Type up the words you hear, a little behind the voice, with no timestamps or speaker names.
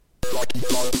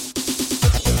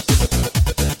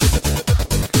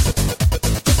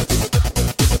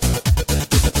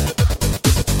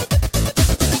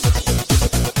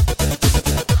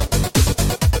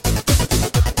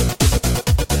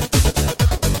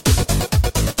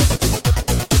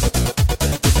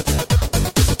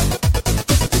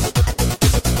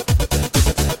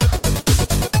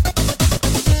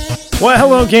Well,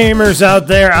 hello gamers out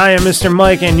there, I am Mr.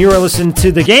 Mike, and you are listening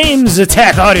to the Games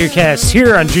Attack Audiocast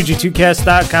here on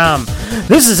Juju2Cast.com.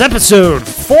 This is episode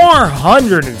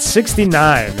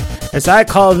 469, as I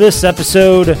call this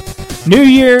episode, New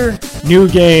Year, New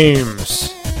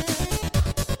Games.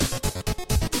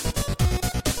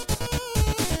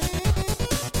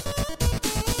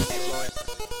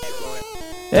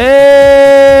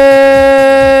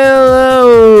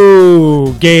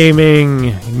 Hello,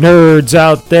 gaming nerds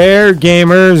out there,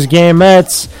 gamers,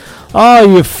 gamettes, all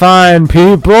you fine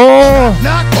people.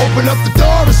 Knock, open up the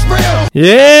door, it's real.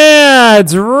 Yeah,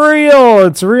 it's real.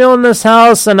 It's real in this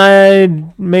house, and I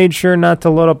made sure not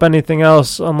to load up anything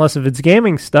else unless if it's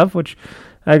gaming stuff, which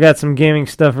I got some gaming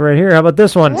stuff right here. How about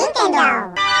this one?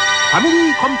 Nintendo.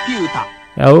 Family computer.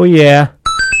 Oh, yeah.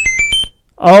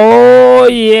 Oh,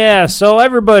 yeah. So,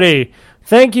 everybody,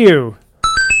 thank you.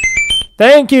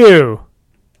 Thank you.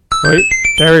 Wait,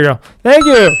 there we go. Thank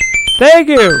you. Thank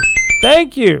you.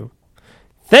 Thank you.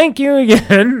 Thank you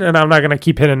again. And I'm not going to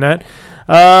keep hitting that.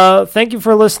 Thank you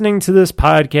for listening to this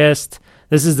podcast.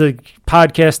 This is the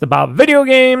podcast about video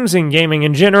games and gaming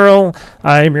in general.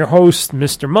 I am your host,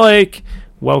 Mr. Mike.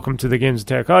 Welcome to the Games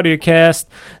Attack Audiocast.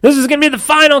 This is going to be the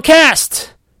final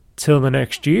cast till the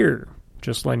next year.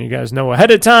 Just letting you guys know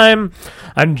ahead of time.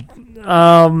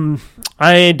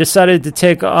 I decided to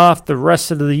take off the rest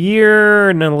of the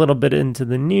year and then a little bit into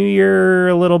the new year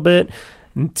a little bit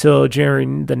until January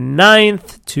the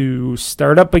 9th to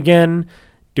start up again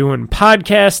doing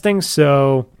podcasting.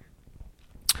 So,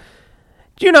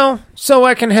 so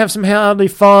I can have some holiday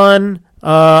fun.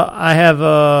 I have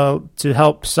to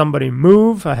help somebody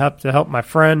move. I have to help my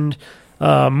friend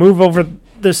move over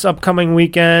this upcoming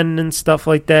weekend and stuff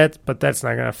like that, but that's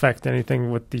not going to affect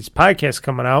anything with these podcasts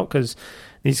coming out because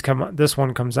this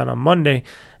one comes out on Monday.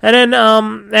 And then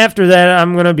after that,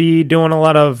 I'm going to be doing a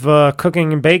lot of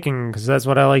cooking and baking because that's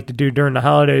what I like to do during the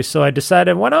holidays. So I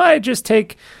decided, why don't I just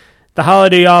take the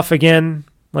holiday off again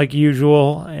like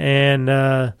usual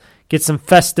and get some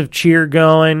festive cheer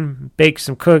going, bake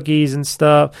some cookies and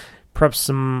stuff, prep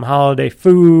some holiday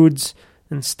foods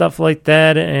and stuff like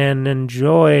that, and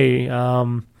enjoy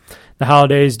the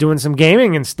holidays doing some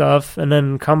gaming and stuff, and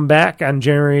then come back on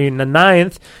January the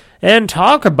 9th and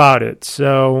talk about it.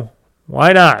 So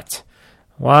why not?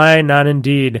 Why not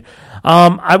indeed?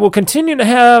 I will continue to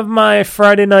have my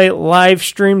Friday night live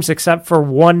streams except for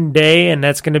one day, and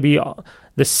that's going to be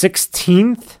the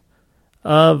 16th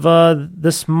of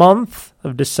this month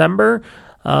of December.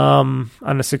 On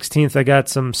the 16th, I got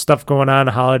some stuff going on,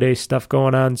 holiday stuff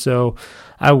going on, so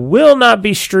I will not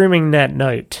be streaming that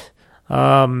night.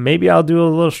 Maybe I'll do a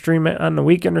little stream on the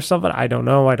weekend or something. I don't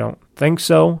know. I don't think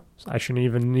so. I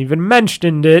shouldn't even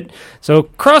mentioned it. So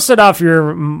cross it off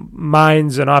your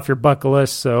minds and off your bucket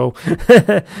list. So,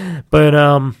 but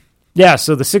yeah.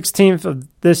 So the 16th of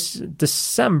this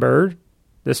December,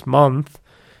 this month.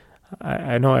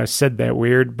 I know I said that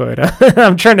weird, but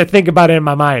I'm trying to think about it in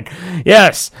my mind.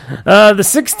 Yes, the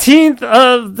 16th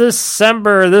of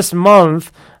December this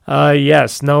month.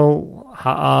 Yes, no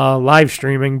live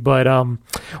streaming, but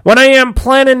what I am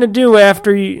planning to do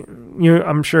after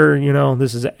I'm sure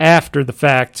this is after the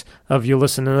fact of you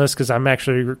listening to this because I'm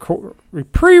actually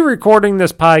pre-recording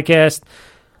this podcast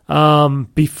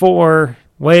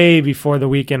way before the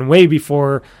weekend, way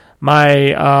before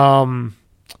my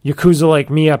Yakuza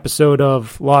Like Me episode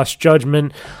of Lost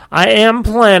Judgment. I am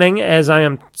planning, as I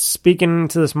am speaking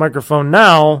to this microphone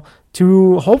now,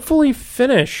 to hopefully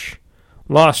finish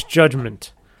Lost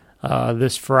Judgment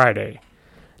this Friday,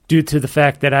 due to the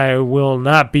fact that I will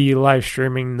not be live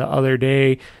streaming the other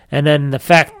day. And then the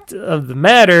fact of the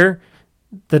matter,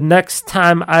 the next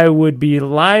time I would be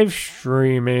live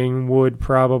streaming would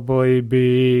probably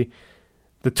be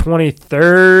the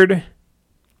 23rd.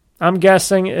 I'm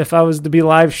guessing if I was to be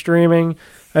live streaming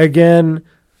again,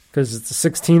 because it's the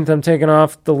 16th I'm taking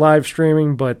off the live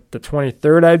streaming, but the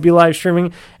 23rd I'd be live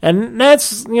streaming. And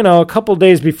that's, a couple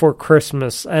days before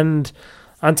Christmas. And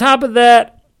on top of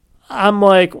that, I'm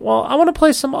like, well, I want to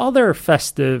play some other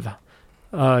festive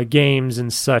games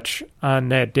and such on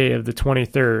that day of the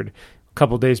 23rd, a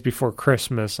couple days before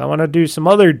Christmas. I want to do some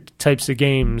other types of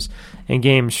games and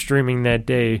games streaming that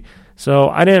day. So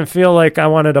I didn't feel like I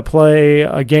wanted to play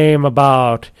a game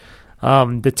about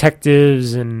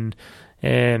detectives and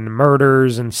and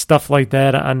murders and stuff like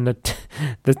that on the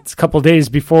couple days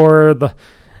before the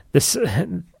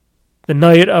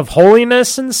night of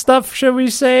holiness and stuff, shall we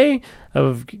say,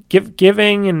 of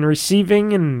giving and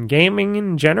receiving and gaming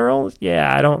in general?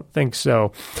 Yeah, I don't think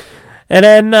so. And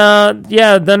then,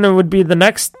 then it would be the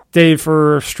next day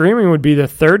for streaming would be the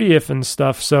 30th and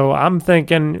stuff. So I'm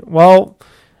thinking, well,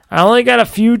 I only got a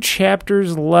few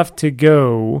chapters left to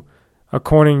go,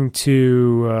 according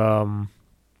to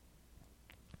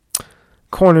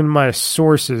my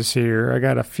sources here. I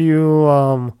got a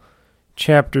few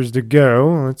chapters to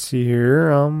go. Let's see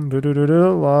here.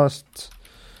 Lost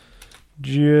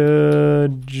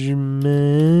Judgment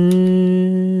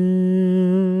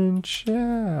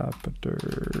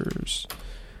chapters.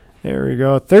 There we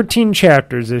go. 13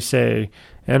 chapters, they say,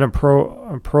 and a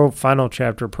final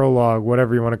chapter, prologue,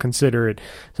 whatever you want to consider it.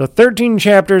 So 13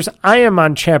 chapters. I am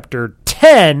on chapter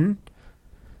 10.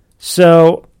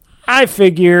 So I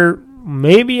figure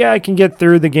maybe I can get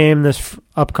through the game this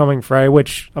upcoming Friday,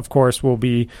 which, of course, will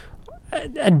be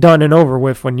done and over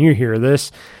with when you hear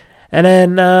this.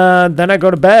 And then I go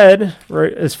to bed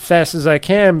right as fast as I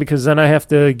can, because then I have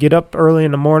to get up early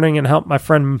in the morning and help my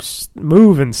friend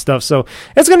move and stuff. So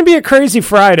it's going to be a crazy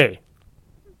Friday.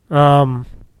 Like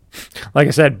I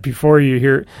said, before you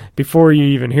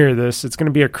even hear this, it's going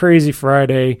to be a crazy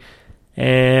Friday.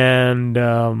 And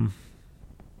I'm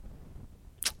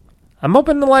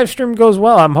hoping the live stream goes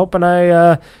well. I'm hoping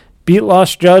I beat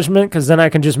Lost Judgment, because then I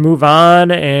can just move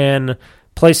on and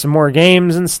play some more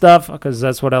games and stuff, because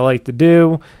that's what I like to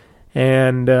do.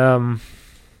 And there's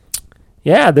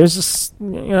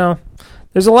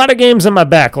there's a lot of games in my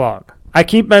backlog. I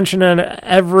keep mentioning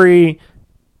every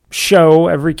show,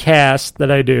 every cast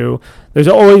that I do, there's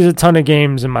always a ton of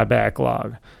games in my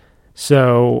backlog.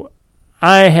 So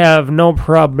I have no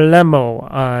problemo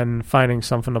on finding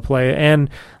something to play. And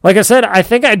like I said, I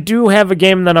think I do have a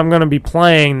game that I'm going to be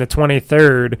playing the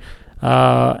 23rd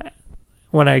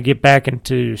when I get back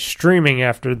into streaming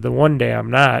after the one day I'm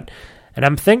not. And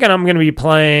I'm thinking I'm going to be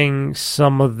playing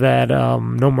some of that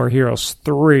No More Heroes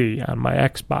 3 on my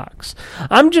Xbox.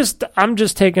 I'm just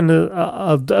taking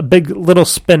a big little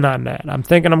spin on that. I'm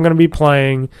thinking I'm going to be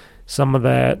playing some of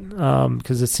that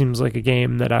because it seems like a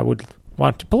game that I would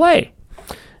want to play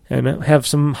and have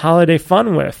some holiday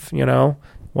fun with,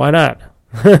 Why not?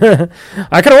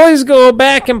 I could always go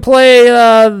back and play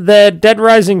the Dead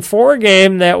Rising 4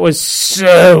 game that was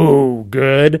so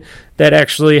good that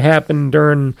actually happened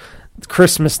during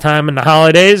Christmas time and the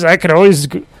holidays. I could always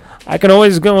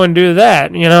go and do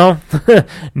that,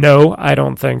 No, I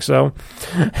don't think so.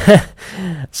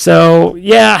 So,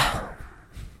 yeah.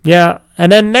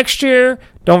 And then next year,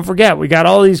 don't forget, we got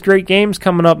all these great games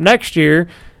coming up next year.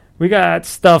 We got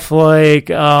stuff like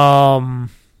a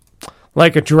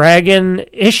Dragon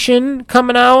Ishin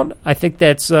coming out. I think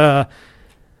that's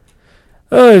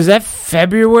is that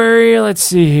February? Let's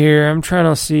see here. I'm trying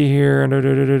to see here.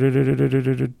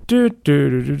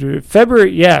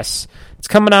 February, yes. It's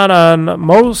coming out on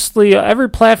mostly every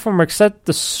platform except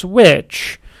the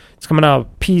Switch. It's coming out on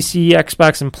PC,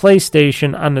 Xbox, and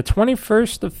PlayStation on the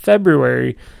 21st of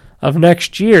February of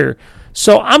next year.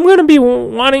 So I'm going to be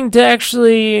wanting to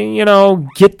actually,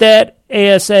 get that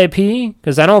ASAP,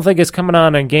 because I don't think it's coming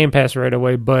on Game Pass right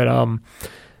away. But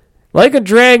Like a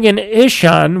Dragon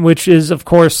Ishin, which is, of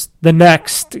course, the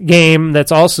next game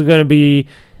that's also going to be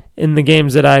in the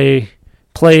games that I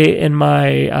play in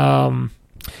my...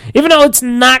 even though it's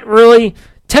not really...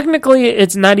 Technically,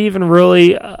 it's not even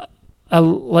really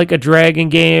like a Dragon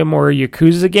game or a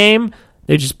Yakuza game.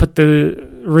 They just put the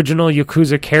original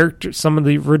Yakuza characters, some of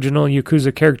the original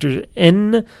Yakuza characters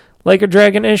in Like a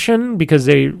Dragon Ishin, because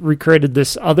they recreated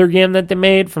this other game that they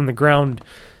made from the ground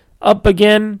up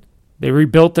again. They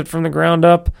rebuilt it from the ground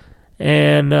up,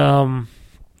 and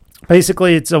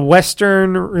basically it's a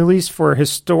Western release for a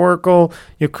historical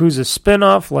Yakuza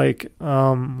spinoff, like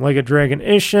a Dragon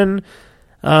Ishin,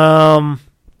 and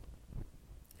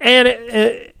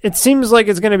it seems like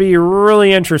it's going to be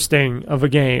really interesting of a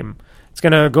game. It's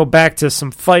going to go back to some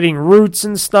fighting roots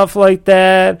and stuff like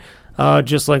that,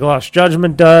 just like Lost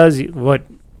Judgment does, what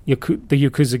the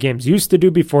Yakuza games used to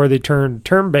do before they turned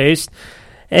turn-based,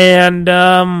 and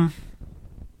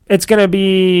it's going to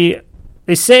be,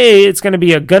 they say it's going to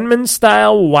be a gunman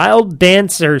style, wild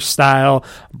dancer style,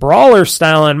 brawler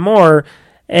style, and more.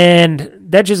 And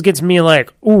that just gets me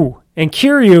like, ooh. And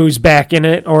Kiryu's back in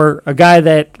it, or a guy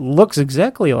that looks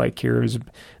exactly like Kiryu's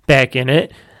back in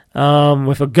it,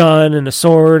 with a gun and a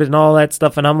sword and all that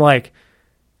stuff. And I'm like,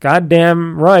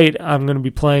 goddamn right, I'm going to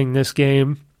be playing this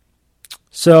game.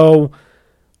 So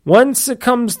once it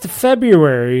comes to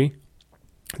February,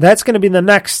 that's going to be the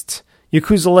next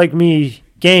Yakuza Like Me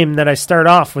game that I start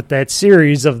off with that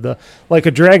series of the Like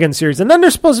a Dragon series. And then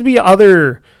there's supposed to be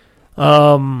other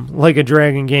Like a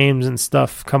Dragon games and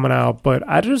stuff coming out, but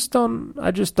I just don't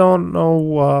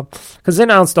know, because they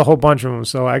announced a whole bunch of them,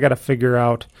 so I got to figure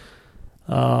out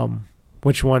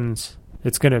which ones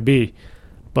it's going to be.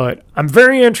 But I'm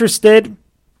very interested.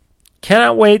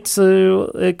 Cannot wait till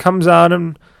it comes out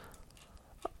on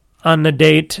the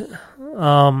date,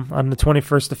 on the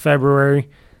 21st of February,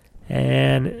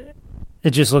 and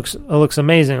it just looks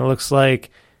amazing. It looks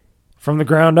like from the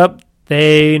ground up,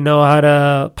 they know how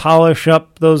to polish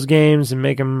up those games and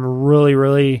make them really,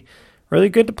 really, really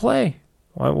good to play.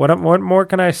 What more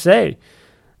can I say?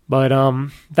 But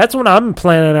that's what I'm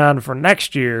planning on for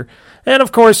next year. And,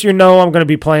 of course, I'm going to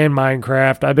be playing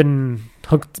Minecraft. I've been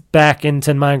hooked back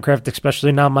into Minecraft,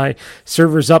 especially now my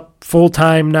server's up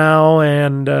full-time now.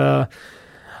 And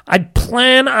I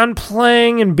plan on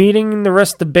playing and beating the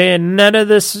rest of Bayonetta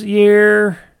this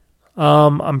year.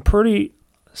 I'm pretty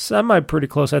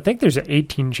close. I think there's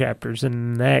 18 chapters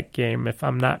in that game, if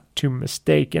I'm not too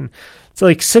mistaken. It's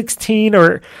like 16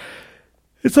 or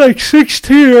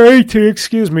 18.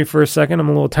 Excuse me for a second. I'm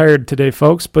a little tired today,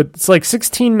 folks. But it's like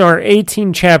 16 or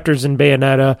 18 chapters in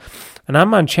Bayonetta. And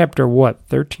I'm on chapter,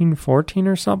 13, 14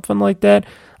 or something like that?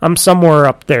 I'm somewhere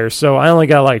up there. So I only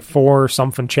got like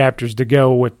 4-something chapters to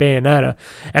go with Bayonetta.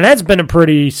 And that's been a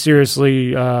pretty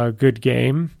seriously good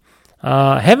game.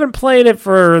 Haven't played it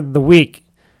for the week.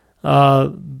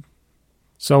 So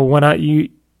when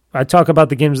I talk about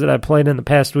the games that I played in the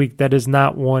past week, that is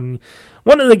not one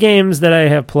of the games that I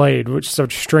have played, which so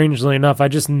strangely enough, I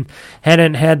just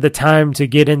hadn't had the time to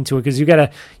get into it, because you gotta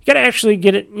actually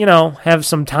get it, have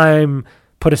some time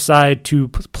put aside to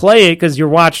play it, because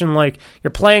you're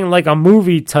playing like a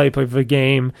movie type of a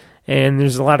game, and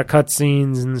there's a lot of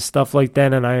cutscenes and stuff like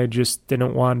that, and I just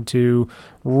didn't want to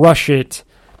rush it,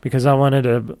 because I wanted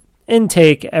to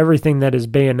intake everything that is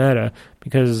Bayonetta,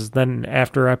 because then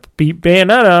after I beat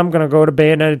Bayonetta, I'm going to go to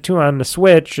Bayonetta 2 on the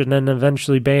Switch, and then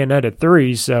eventually Bayonetta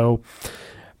 3, so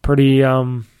pretty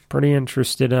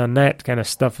interested on that kind of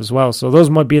stuff as well. So those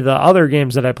might be the other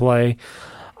games that I play.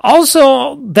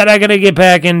 Also, that I got to get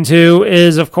back into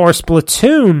is, of course,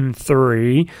 Splatoon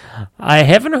 3. I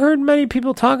haven't heard many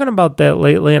people talking about that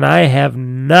lately, and I have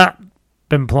not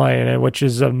been playing it, which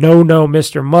is a no-no,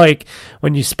 Mr. Mike.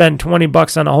 When you spend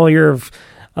 $20 on a whole year of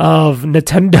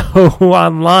Nintendo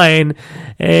Online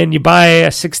and you buy a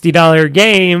 $60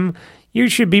 game, you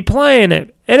should be playing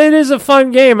it. And it is a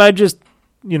fun game. I just,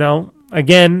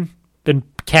 again, been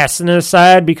casting it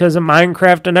aside because of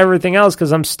Minecraft and everything else,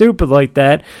 because I'm stupid like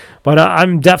that. But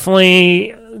I'm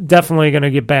definitely going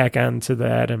to get back onto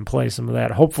that and play some of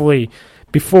that, hopefully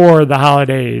before the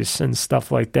holidays and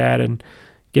stuff like that, and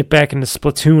get back into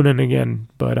Splatooning again.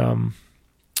 But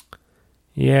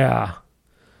yeah.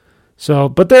 So,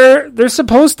 but there's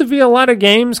supposed to be a lot of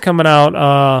games coming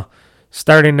out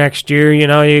starting next year.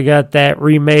 You got that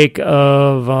remake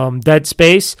of Dead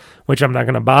Space, which I'm not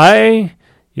going to buy.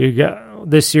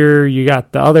 This year you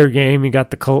got the other game. You got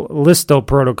the Callisto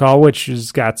Protocol, which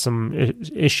has got some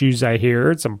issues, I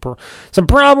hear. Some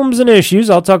problems and issues.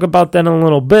 I'll talk about that in a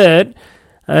little bit.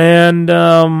 And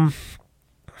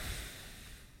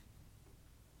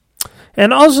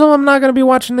also, I'm not going to be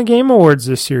watching the Game Awards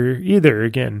this year either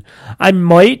again. I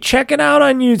might check it out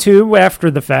on YouTube after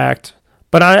the fact,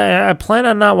 but I plan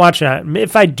on not watching it.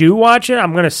 If I do watch it,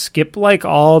 I'm going to skip like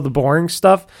all the boring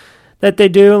stuff that they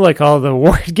do, like all the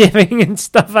award giving and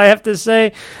stuff, I have to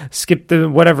say. Skip the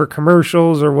whatever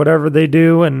commercials or whatever they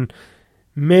do, and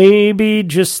maybe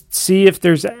just see if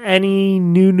there's any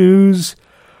new news,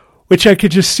 which I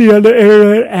could just see on the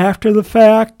internet after the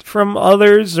fact from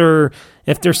others, or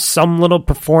if there's some little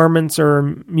performance or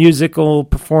musical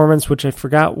performance, which I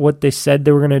forgot what they said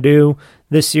they were going to do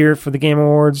this year for the Game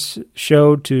Awards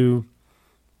show, to,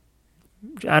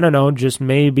 I don't know, just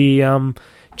maybe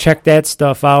check that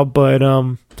stuff out. But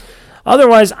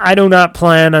otherwise, I do not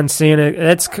plan on seeing it.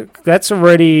 That's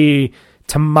already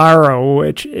tomorrow,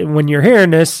 which when you're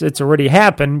hearing this, it's already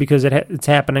happened, because it's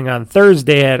happening on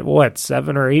Thursday at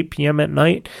 7 or 8 p.m. at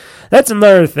night. That's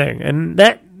another thing, and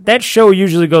that show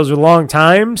usually goes a long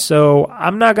time, so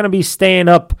I'm not going to be staying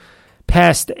up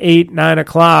past 8, 9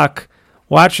 o'clock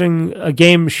watching a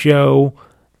game show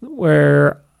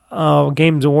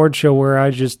Games Award show where I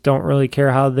just don't really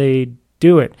care how they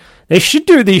do it. They should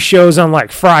do these shows on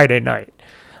like Friday night.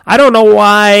 I don't know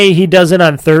why he does it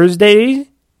on Thursday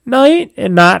night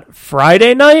and not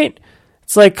Friday night.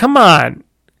 It's like, come on,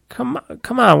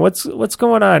 what's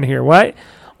going on here? Why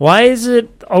is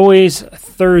it always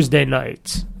Thursday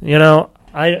nights?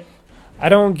 I I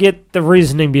don't get the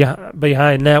reasoning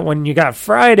behind that when you got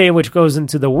Friday, which goes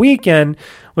into the weekend,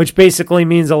 which basically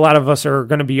means a lot of us are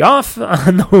going to be off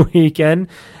on the weekend.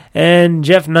 And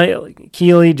Jeff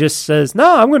Keighley just says,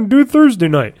 no, I'm going to do Thursday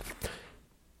night.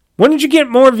 Wouldn't you get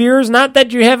more viewers? Not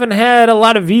that you haven't had a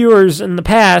lot of viewers in the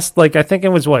past. Like, I think it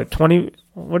was, 20,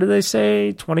 what did they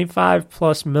say? 25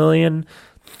 plus million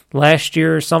last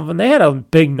year or something. They had a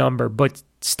big number, but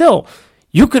still,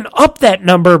 you can up that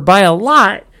number by a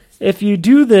lot if you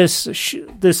do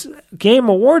this game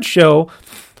award show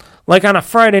like on a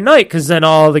Friday night, because then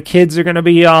all the kids are going to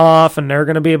be off and they're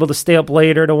going to be able to stay up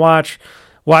later to watch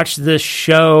this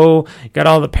show. You got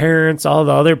all the parents, all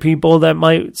the other people that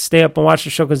might stay up and watch the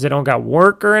show because they don't got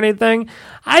work or anything.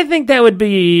 I think that would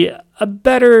be a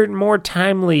better, more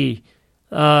timely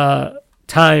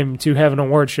time to have an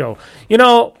award show. You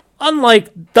know,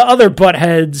 unlike the other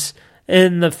buttheads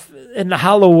in the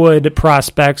Hollywood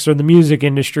prospects or the music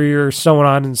industry or so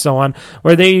on and so on,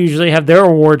 where they usually have their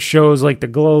award shows like the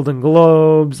Golden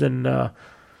Globes and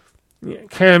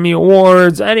Academy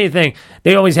Awards, anything.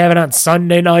 They always have it on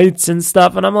Sunday nights and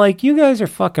stuff, and I'm like, you guys are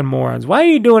fucking morons. Why are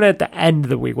you doing it at the end of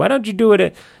the week? Why don't you do it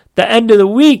at the end of the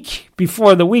week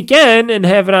before the weekend and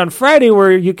have it on Friday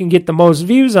where you can get the most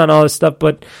views on all this stuff?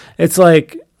 But it's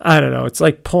like, I don't know, it's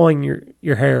like pulling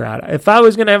your hair out. If I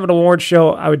was going to have an award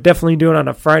show, I would definitely do it on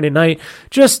a Friday night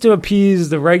just to appease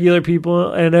the regular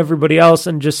people and everybody else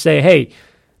and just say, hey,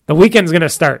 the weekend's going to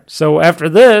start. So after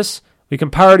this, we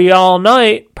can party all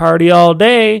night, party all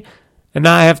day, and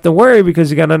not have to worry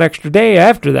because you got an extra day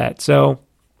after that. So,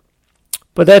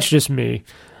 but that's just me.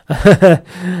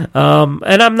 And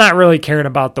I'm not really caring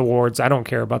about the awards. I don't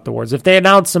care about the awards. If they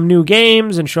announce some new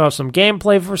games and show off some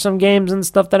gameplay for some games and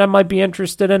stuff that I might be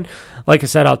interested in, like I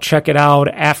said, I'll check it out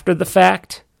after the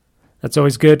fact. That's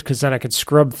always good because then I could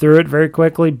scrub through it very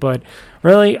quickly. But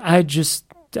really, I just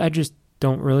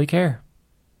don't really care.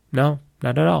 No,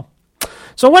 not at all.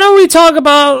 So why don't we talk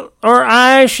about, or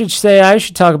I should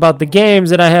talk about the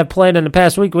games that I have played in the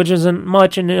past week, which isn't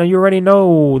much, and you already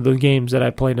know the games that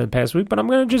I played in the past week, but I'm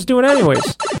going to just do it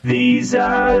anyways. These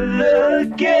are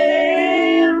the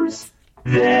games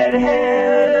that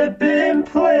have been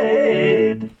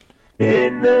played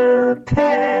in the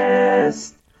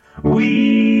past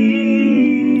week.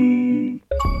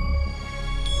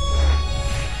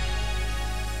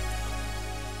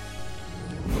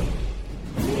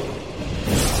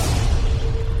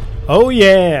 Oh,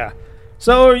 yeah.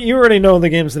 So you already know the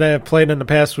games that I have played in the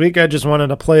past week. I just wanted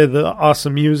to play the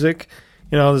awesome music.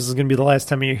 You know, this is going to be the last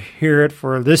time you hear it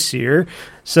for this year.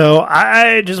 So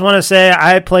I just want to say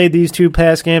I played these two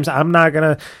past games. I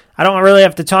don't really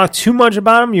have to talk too much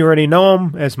about them. You already know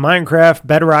them as Minecraft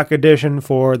Bedrock Edition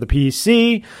for the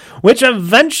PC, which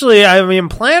eventually I'm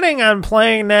planning on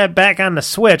playing that back on the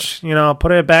Switch. You know, I'll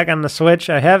put it back on the Switch.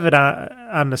 I have it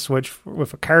on the Switch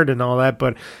with a card and all that,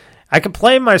 but I can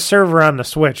play my server on the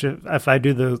Switch if I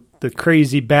do the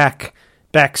crazy back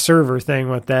server thing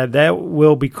with that. That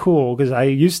will be cool because I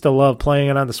used to love playing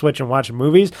it on the Switch and watching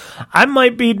movies. I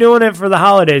might be doing it for the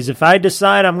holidays. If I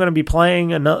decide I'm going to be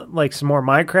playing some more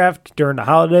Minecraft during the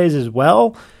holidays as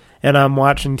well, and I'm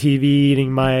watching TV,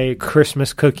 eating my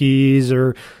Christmas cookies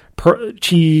or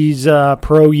cheese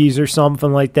pierogies or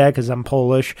something like that because I'm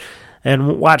Polish,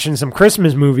 and watching some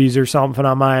Christmas movies or something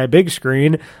on my big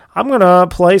screen, I'm going to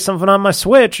play something on my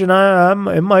Switch, and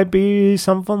it might be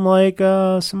something like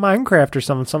some Minecraft or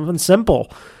something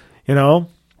simple, you know?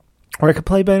 Or I could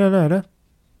play Bayonetta.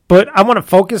 But I want to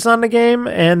focus on the game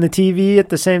and the TV at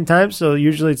the same time, so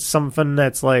usually it's something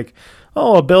that's like,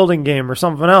 a building game or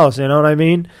something else, you know what I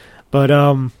mean? But,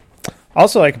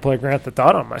 also, I can play Grand Theft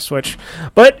Auto on my Switch.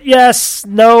 But yes,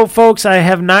 no, folks, I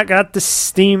have not got the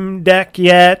Steam Deck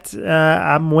yet.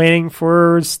 I'm waiting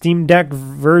for Steam Deck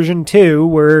version 2,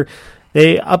 where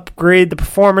they upgrade the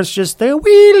performance just a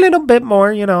wee little bit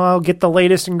more. You know, I'll get the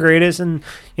latest and greatest, and,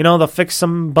 you know, they'll fix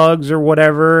some bugs or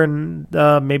whatever, and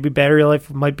maybe battery life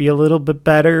might be a little bit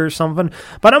better or something.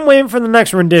 But I'm waiting for the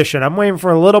next rendition. I'm waiting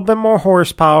for a little bit more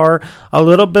horsepower, a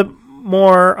little bit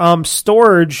more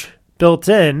storage built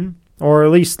in. Or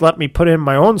at least let me put in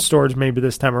my own storage maybe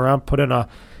this time around. Put in one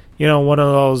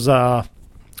of those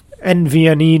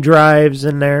NVMe drives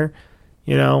in there.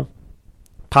 You know,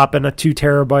 pop in a 2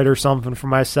 terabyte or something for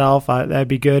myself. That'd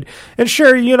be good. And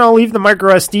sure, you know, leave the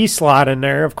micro SD slot in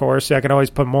there, of course. I can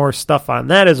always put more stuff on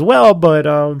that as well. But,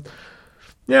 you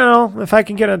know, if I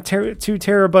can get a 2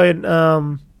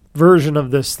 terabyte version of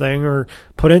this thing or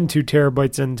put in 2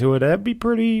 terabytes into it, that'd be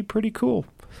pretty cool.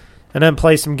 And then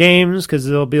play some games because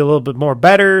it'll be a little bit more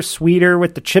better, sweeter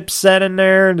with the chipset in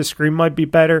there. The screen might be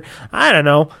better. I don't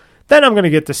know. then I'm going to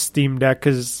get the Steam Deck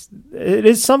because it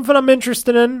is something I'm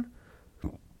interested in.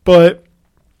 But,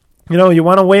 you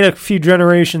want to wait a few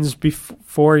generations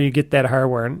before you get that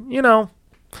hardware. And,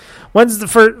 when's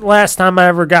the last time I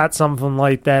ever got something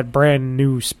like that brand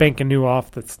new, spanking new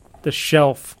off the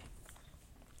shelf?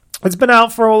 It's been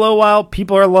out for a little while.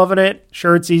 People are loving it.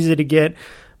 Sure, it's easy to get,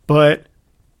 but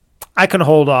I can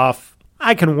hold off.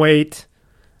 I can wait.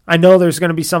 I know there's going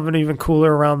to be something even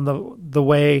cooler around the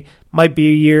way. Might be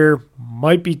a year,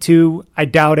 might be 2. I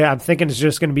doubt it. I'm thinking it's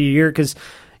just going to be a year because,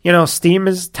 Steam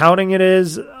is touting it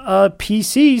as a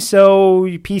PC, so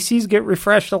PCs get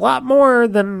refreshed a lot more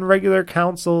than regular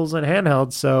consoles and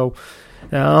handhelds. So,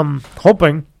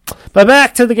 hoping. But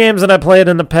back to the games that I played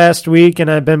in the past week, and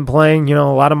I've been playing,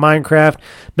 a lot of Minecraft.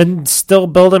 Been still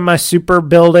building my super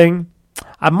building.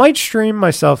 I might stream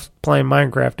myself playing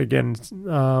Minecraft again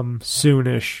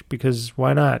soonish, because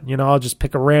why not? I'll just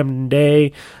pick a random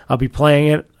day. I'll be playing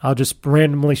it. I'll just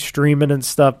randomly stream it and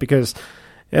stuff because,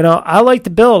 I like to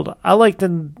build. I like to,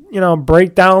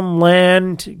 break down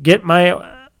land, get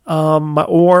my my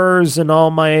ores and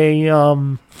all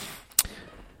my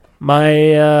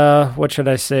what should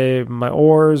I say? My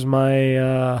ores,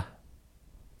 my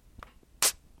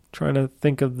trying to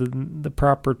think of the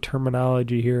proper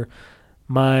terminology here.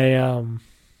 My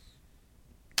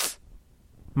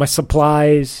my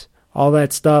supplies, all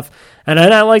that stuff. And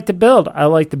then I like to build. I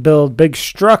like to build big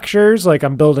structures like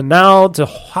I'm building now to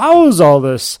house all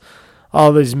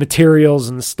these materials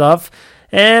and stuff.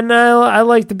 And I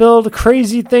like to build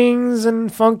crazy things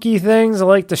and funky things. I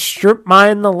like to strip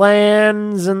mine the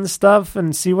lands and stuff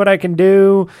and see what I can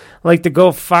do. I like to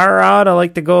go far out. I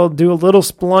like to go do a little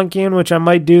spelunking, which I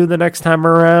might do the next time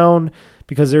around,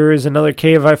 because there is another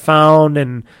cave I found,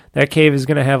 and that cave is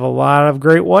going to have a lot of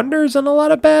great wonders and a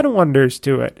lot of bad wonders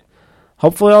to it.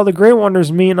 Hopefully all the great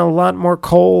wonders mean a lot more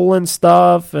coal and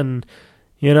stuff, and,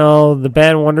 the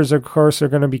bad wonders, of course, are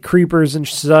going to be creepers and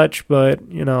such, but,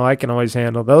 I can always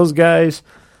handle those guys.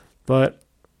 But,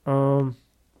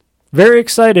 very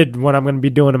excited what I'm going to be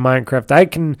doing in Minecraft. I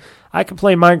can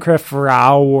play Minecraft for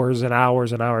hours and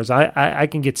hours and hours. I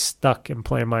can get stuck in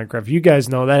playing Minecraft. You guys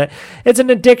know that. It's an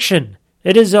addiction.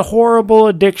 It is a horrible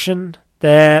addiction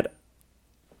that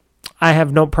I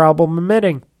have no problem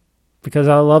admitting, because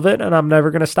I love it and I'm never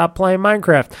going to stop playing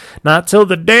Minecraft. Not till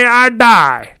the day I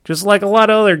die. Just like a lot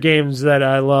of other games that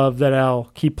I love that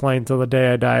I'll keep playing till the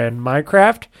day I die. And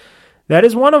Minecraft, that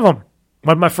is one of them.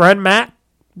 When my friend Matt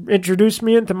introduced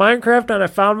me into Minecraft and I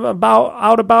found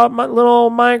out about my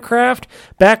little Minecraft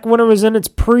back when it was in its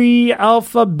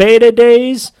pre-alpha beta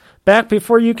days, back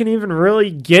before you can even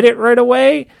really get it right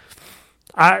away,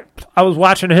 I was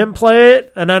watching him play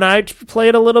it, and then I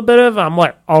played a little bit of it. I'm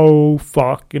like, oh,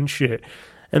 fucking shit.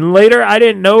 And later, I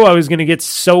didn't know I was going to get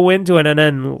so into it. And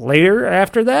then later,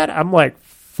 after that, I'm like,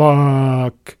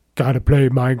 fuck, gotta play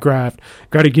Minecraft.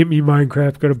 Gotta get me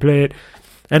Minecraft, gotta play it.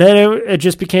 And then it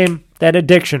just became that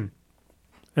addiction.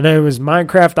 And then it was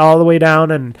Minecraft all the way down.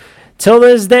 And till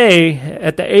this day,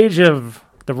 at the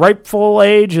rightful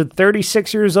age of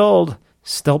 36 years old,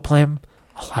 still playing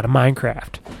a lot of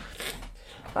Minecraft.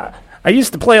 I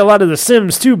used to play a lot of The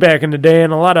Sims, too, back in the day,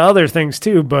 and a lot of other things,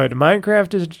 too, but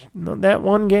Minecraft is that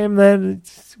one game that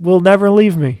will never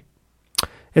leave me.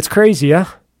 It's crazy, yeah?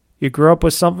 You grow up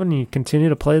with something, you continue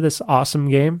to play this awesome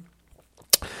game.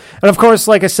 And, of course,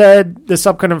 like I said, this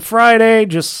upcoming Friday,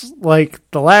 just like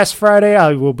the last Friday,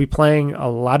 I will be playing a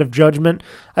lot of Judgment.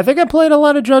 I think I played a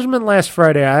lot of Judgment last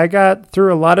Friday. I got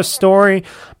through a lot of story,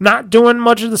 not doing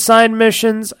much of the side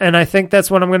missions, and I think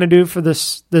that's what I'm going to do for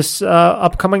this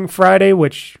upcoming Friday,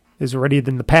 which is already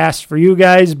in the past for you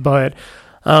guys, but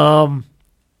I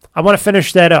want to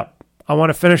finish that up. I want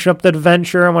to finish up the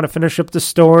adventure. I want to finish up the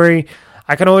story.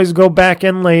 I can always go back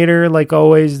in later, like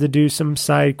always, to do some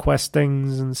side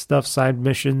questings and stuff, side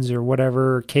missions or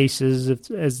whatever, cases,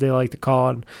 as they like to call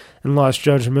it, in Lost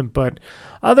Judgment. But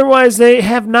otherwise, they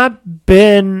have not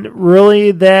been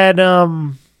really that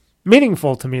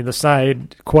meaningful to me, the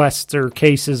side quests or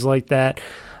cases like that.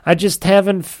 I just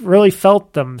haven't really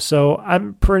felt them. So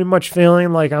I'm pretty much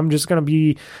feeling like I'm just going to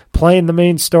be playing the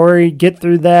main story, get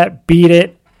through that, beat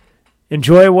it,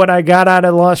 enjoy what I got out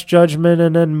of Lost Judgment,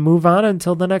 and then move on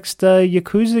until the next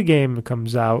Yakuza game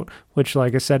comes out, which,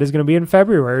 like I said, is going to be in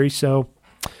February. So,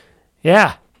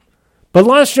 yeah. But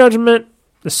Lost Judgment,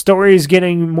 the story is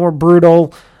getting more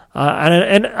brutal.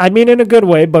 And I mean in a good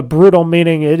way, but brutal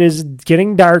meaning it is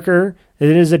getting darker.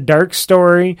 It is a dark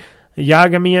story.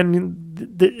 Yagami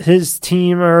and his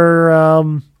team are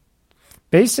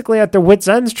basically at their wits'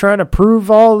 ends trying to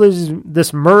prove all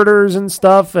this murders and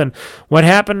stuff and what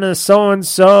happened to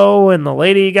so-and-so and the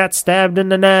lady got stabbed in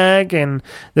the neck and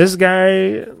this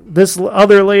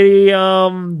other lady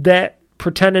that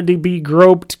pretended to be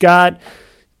groped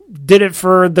did it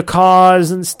for the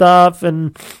cause and stuff,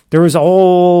 and there was a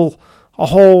whole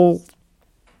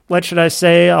what should I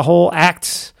say, a whole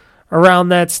act around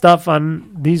that stuff.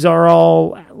 These are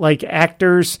all like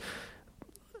actors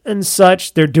and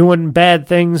such. They're doing bad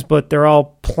things, but they're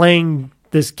all playing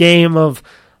this game of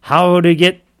how to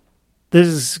get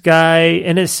this guy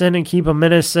innocent and keep him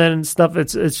innocent and stuff.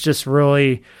 It's just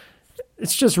really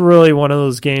one of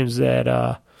those games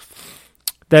that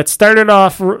started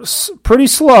off pretty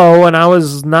slow, and I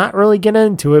was not really getting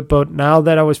into it. But now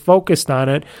that I was focused on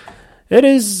it, it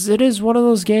is one of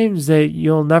those games that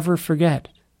you'll never forget.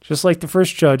 Just like the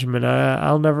First Judgment,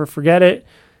 I'll never forget it.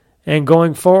 And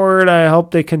going forward, I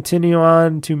hope they continue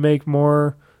on to make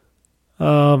more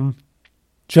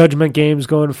Judgment games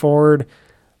going forward.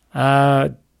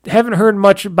 Haven't heard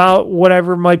much about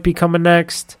whatever might be coming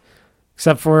next,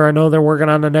 except for I know they're working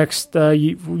on the next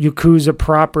Yakuza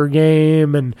proper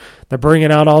game, and they're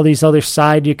bringing out all these other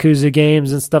side Yakuza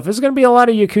games and stuff. There's going to be a lot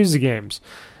of Yakuza games.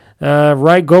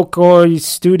 Raigoko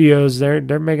Studios, they're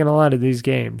making a lot of these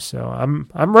games, so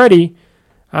I'm ready.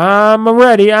 I'm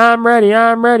ready.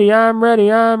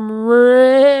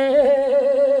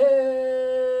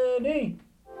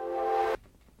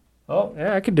 Oh,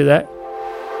 yeah, I can do that.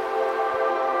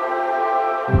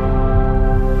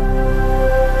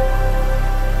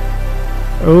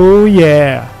 Oh,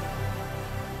 yeah.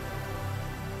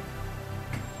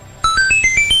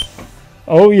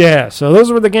 Oh, yeah. So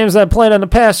those were the games that I played on the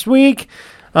past week.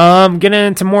 Getting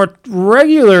into more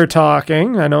regular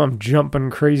talking. I know I'm jumping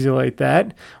crazy like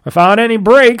that. Without any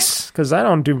breaks, because I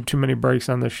don't do too many breaks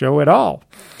on this show at all.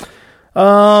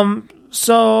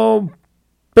 So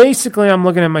basically I'm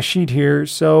looking at my sheet here.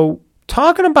 So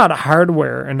talking about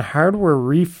hardware and hardware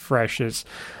refreshes.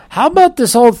 How about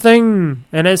this whole thing?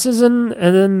 And this is in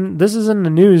the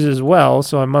news as well,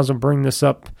 so I might as well bring this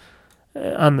up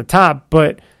on the top.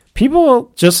 But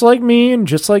people just like me and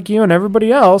just like you and everybody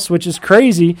else, which is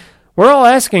crazy, we're all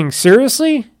asking,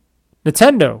 seriously?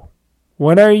 Nintendo,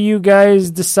 when are you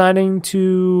guys deciding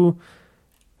to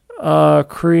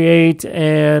create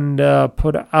and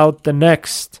put out the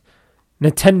next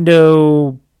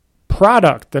Nintendo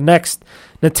product, the next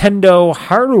Nintendo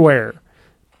hardware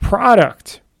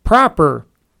product proper?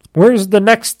 Where's the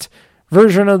next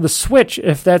version of the Switch,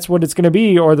 if that's what it's going to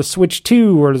be, or the Switch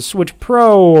 2, or the Switch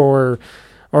Pro,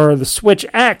 or the Switch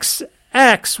X,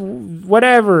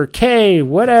 whatever, K,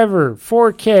 whatever,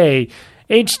 4K,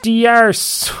 HDR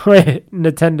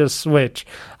Nintendo Switch.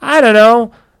 I don't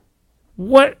know.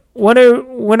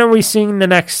 When are we seeing the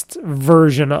next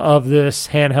version of this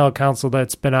handheld console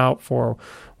that's been out for?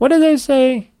 What did they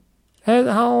say?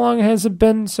 How long has it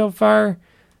been so far?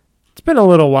 It's been a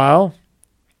little while.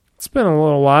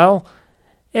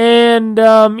 And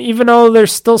even though they're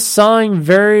still selling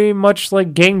very much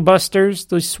like gangbusters,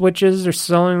 those Switches are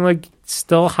selling like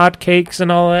still hotcakes and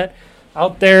all that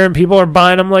out there, and people are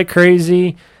buying them like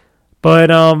crazy. But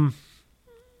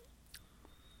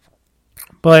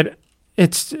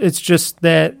it's just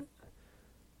that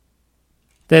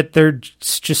they're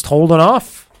just holding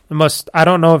off. I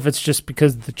don't know if it's just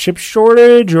because of the chip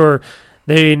shortage, or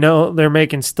they know they're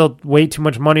making still way too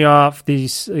much money off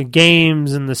these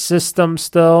games and the system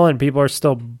still, and people are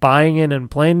still buying it and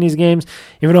playing these games.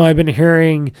 Even though I've been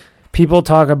hearing people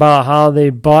talk about how they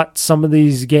bought some of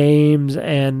these games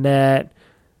and that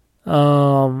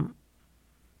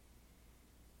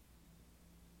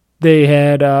they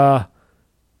had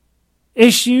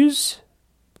issues,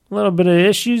 a little bit of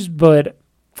issues, but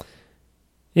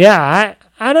yeah,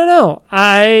 I don't know.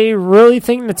 I really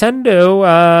think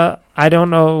Nintendo, I don't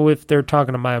know if they're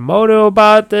talking to Miyamoto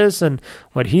about this and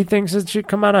what he thinks it should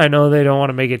come out. I know they don't want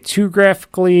to make it too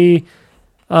graphically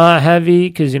heavy,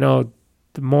 because,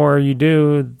 the more you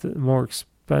do, the more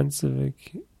expensive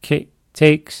it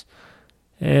takes.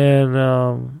 And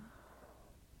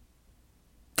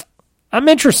I'm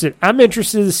interested. I'm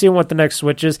interested to see what the next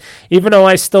Switch is, even though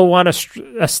I still want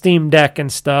a Steam Deck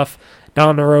and stuff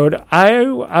down the road. I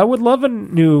would love a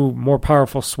new, more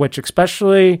powerful Switch,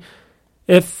 especially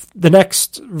if the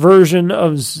next version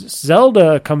of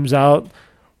Zelda comes out.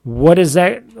 What does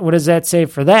that say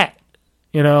for that?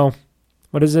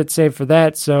 What does it say for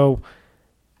that? So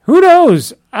who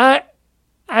knows? I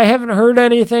haven't heard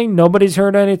anything. Nobody's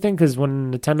heard anything, because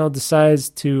when Nintendo decides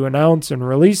to announce and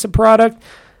release a product,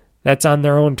 that's on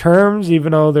their own terms,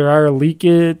 even though there are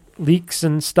leaks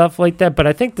and stuff like that. But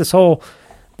I think this whole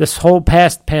this whole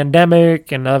past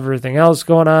pandemic and everything else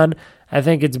going on, I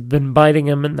think it's been biting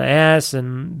them in the ass,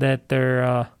 and that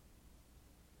they're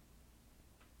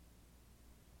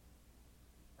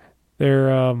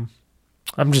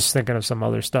I'm just thinking of some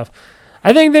other stuff.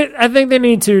 I think they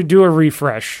need to do a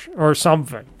refresh or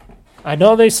something. I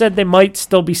know they said they might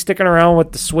still be sticking around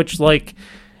with the Switch like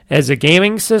as a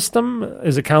gaming system,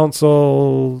 as a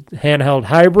console handheld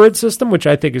hybrid system, which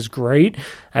I think is great.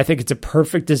 I think it's a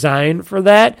perfect design for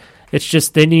that. It's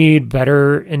just they need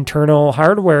better internal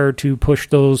hardware to push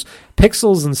those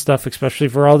pixels and stuff, especially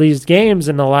for all these games.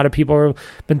 And a lot of people have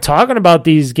been talking about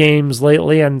these games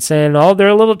lately and saying, oh, they're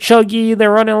a little chuggy,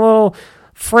 they're running a little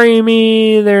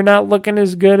framey, they're not looking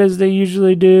as good as they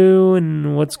usually do,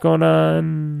 and what's going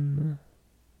on?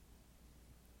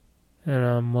 And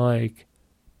I'm like,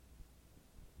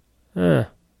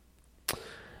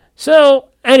 So,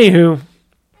 anywho,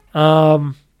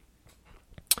 I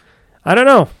don't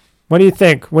know. What do you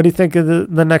think? What do you think of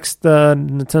the next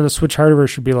Nintendo Switch hardware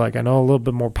should be like? I know a little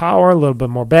bit more power, a little bit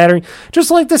more battery.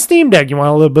 Just like the Steam Deck, you want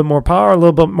a little bit more power, a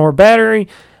little bit more battery,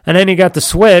 and then you got the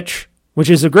Switch, which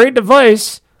is a great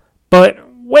device, but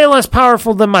way less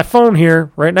powerful than my phone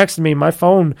here, right next to me. My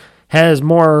phone has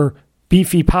more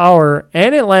beefy power,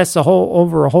 and it lasts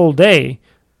over a whole day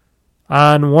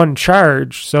on one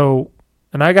charge. So,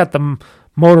 and I got the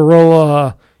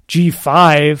Motorola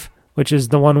G5, which is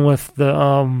the one with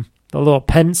the little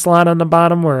pen slot on the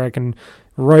bottom where I can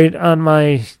write on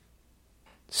my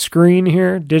screen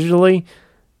here digitally.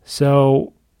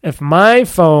 So if my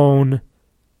phone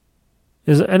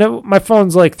my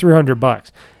phone's like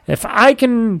 $300. If I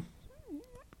can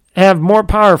have more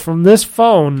power from this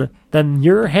phone than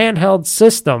your handheld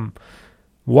system,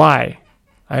 why?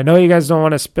 I know you guys don't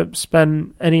want to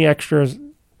spend any extra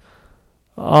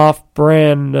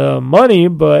off-brand money,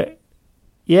 but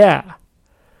yeah.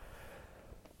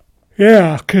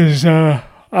 Yeah, because I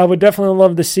would definitely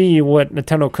love to see what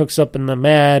Nintendo cooks up in the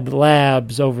Mad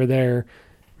Labs over there.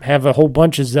 Have a whole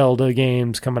bunch of Zelda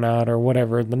games coming out or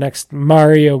whatever. The next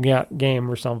Mario game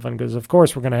or something. Because, of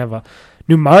course, we're going to have a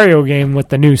new Mario game with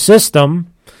the new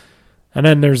system. And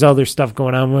then there's other stuff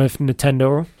going on with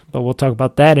Nintendo. But we'll talk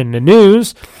about that in the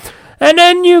news. And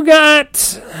then you got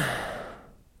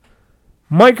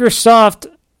Microsoft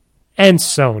and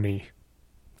Sony.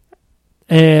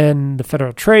 And the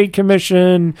Federal Trade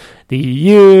Commission, the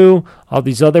EU, all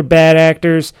these other bad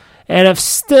actors. And if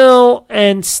still,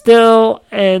 and I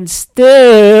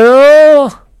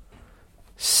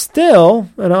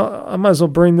might as well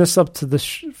bring this up to the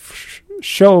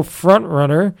show front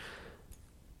runner,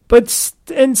 but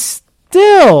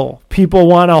still people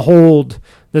want to hold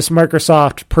this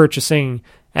Microsoft purchasing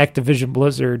Activision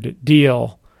Blizzard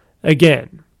deal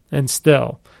again, and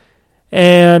still.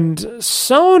 And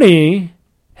Sony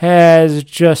has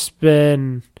just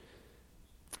been,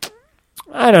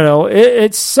 I don't know,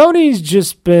 Sony's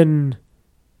just been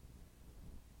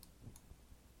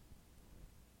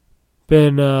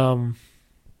hold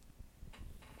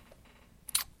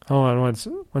on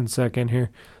one second here.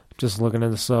 Just looking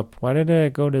at this up. Why did I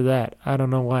go to that? I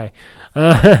don't know why.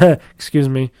 Excuse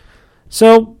me.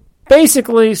 So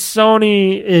basically,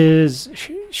 Sony is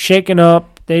shaken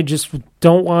up. They just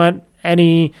don't want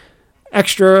any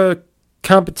extra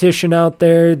competition out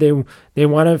there. They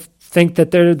want to think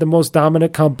that they're the most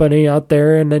dominant company out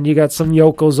there, and then you got some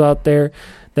yokels out there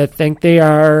that think they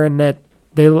are, and that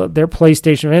they're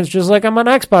PlayStation fans, just like I'm an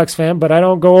Xbox fan, but I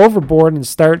don't go overboard and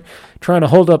start trying to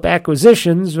hold up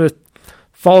acquisitions with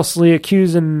falsely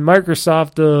accusing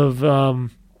Microsoft of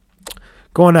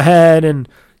going ahead and,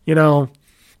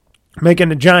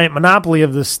 making a giant monopoly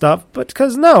of this stuff. But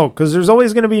because there's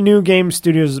always going to be new game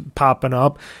studios popping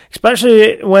up,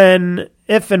 especially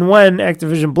if and when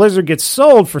Activision Blizzard gets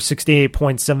sold for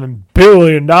 $68.7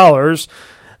 billion.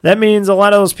 That means a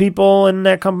lot of those people in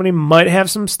that company might have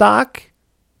some stock.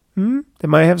 They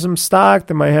might have some stock.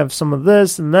 They might have some of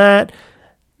this and that.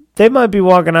 They might be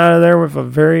walking out of there with a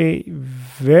very,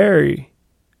 very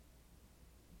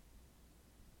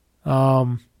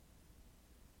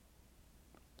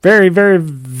very, very,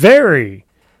 very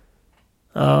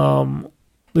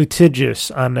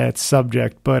litigious on that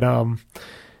subject. But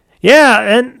yeah,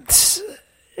 and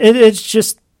it's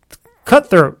just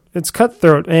cutthroat. It's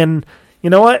cutthroat. And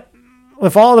you know what?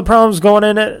 With all the problems going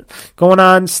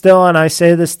on still, and I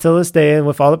say this till this day, and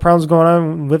with all the problems going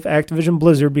on with Activision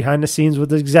Blizzard behind the scenes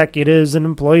with executives and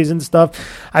employees and stuff,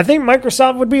 I think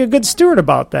Microsoft would be a good steward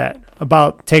about that,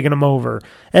 about taking them over.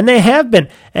 And they have been.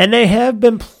 And they have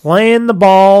been playing the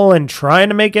ball and trying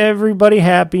to make everybody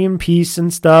happy and peace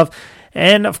and stuff.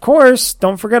 And, of course,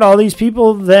 don't forget all these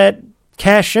people that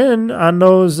cash in on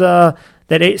those that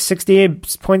that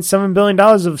 $68.7 billion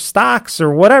of stocks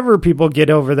or whatever people get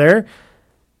over there,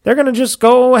 they're going to just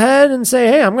go ahead and say,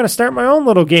 hey, I'm going to start my own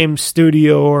little game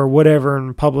studio or whatever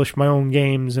and publish my own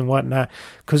games and whatnot.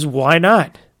 Because why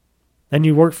not? Then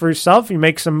you work for yourself, you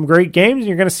make some great games, and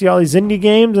you're going to see all these indie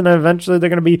games, and then eventually they're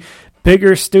going to be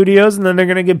bigger studios, and then they're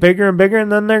going to get bigger and bigger, and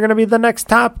then they're going to be the next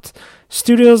top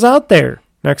studios out there,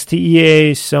 next to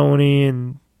EA,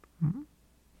 Sony,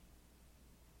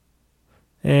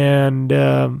 and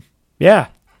yeah.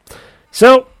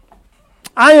 So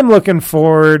I am looking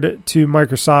forward to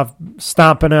Microsoft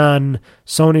stomping on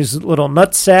Sony's little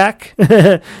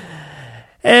nutsack.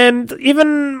 And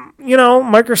even,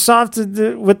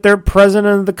 Microsoft with their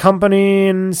president of the company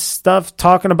and stuff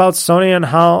talking about Sony and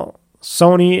how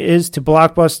Sony is to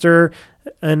Blockbuster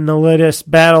and the latest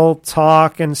battle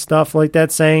talk and stuff like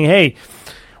that, saying, hey,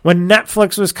 when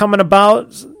Netflix was coming about,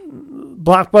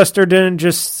 Blockbuster didn't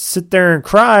just sit there and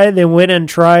cry. They went and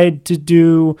tried to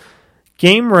do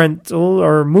game rental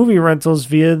or movie rentals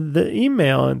via the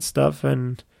email and stuff.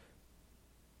 And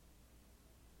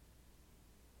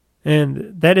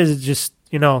that is just,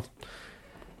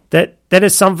 that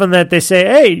is something that they say,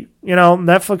 hey,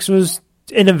 Netflix was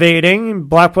innovating,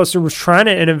 Blockbuster was trying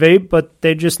to innovate, but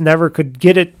they just never could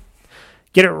get it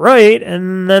right,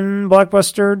 and then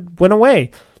Blockbuster went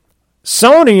away.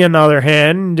 Sony, on the other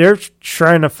hand, they're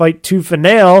trying to fight tooth and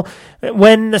nail,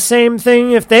 when the same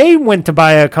thing, if they went to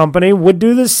buy a company, would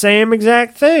do the same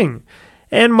exact thing.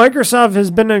 And Microsoft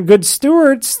has been a good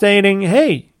steward, stating,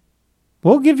 hey,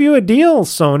 we'll give you a deal,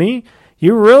 Sony.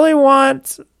 You really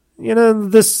want,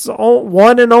 this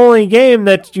one and only game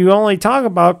that you only talk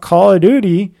about, Call of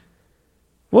Duty.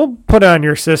 We'll put it on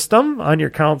your system, on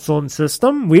your console and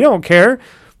system. We don't care.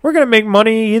 We're going to make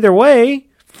money either way.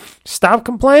 Stop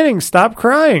complaining. Stop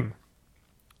crying.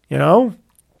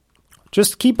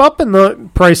 Just keep upping the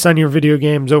price on your video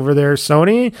games over there,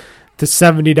 Sony, to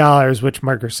 $70, which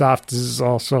Microsoft is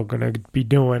also going to be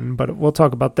doing. But we'll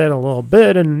talk about that a little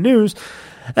bit in the news.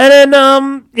 And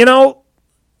then,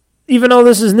 even though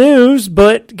this is news,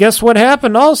 but guess what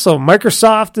happened also?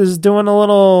 Microsoft is doing a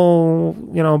little,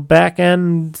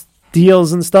 back-end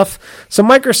deals and stuff. So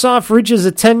Microsoft reaches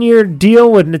a 10-year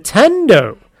deal with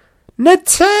Nintendo. A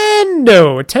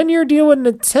 10-year deal with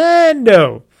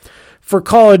Nintendo for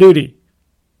Call of Duty.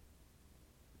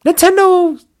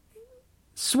 Nintendo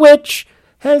Switch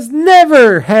has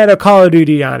never had a Call of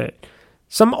Duty on it.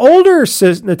 Some older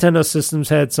Nintendo systems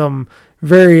had some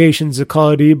variations of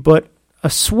Call of Duty, but a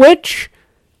Switch,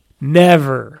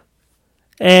 never.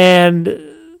 And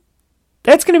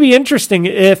that's going to be interesting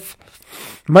if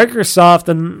Microsoft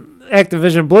and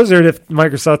Activision Blizzard, if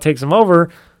Microsoft takes them over,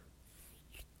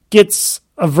 gets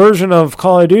a version of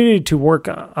Call of Duty to work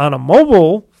on a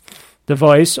mobile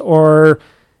device, or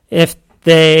if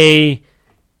they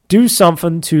do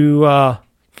something to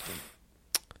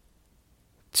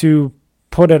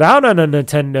put it out on a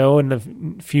Nintendo in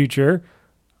the future.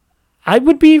 I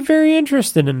would be very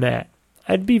interested in that.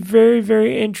 I'd be very,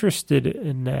 very interested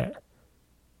in that.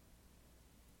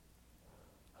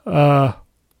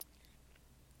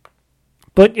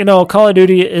 But, Call of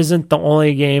Duty isn't the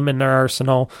only game in their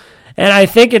arsenal. And I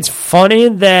think it's funny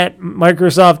that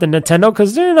Microsoft and Nintendo,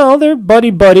 because, they're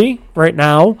buddy-buddy right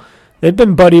now. They've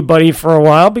been buddy-buddy for a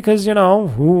while because,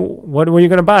 what are you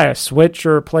going to buy? A Switch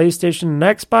or a PlayStation and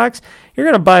an Xbox? You're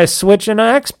going to buy a Switch and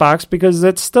an Xbox because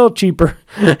it's still cheaper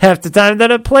half the time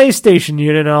than a PlayStation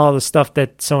unit and all the stuff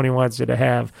that Sony wants you to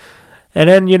have. And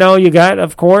then, you got,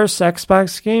 of course,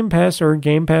 Xbox Game Pass, or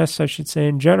Game Pass, I should say,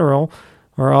 in general,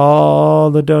 where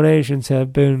all the donations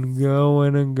have been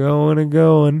going and going and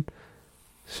going.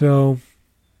 So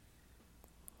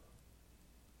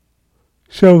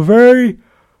very,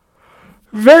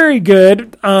 very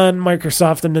good on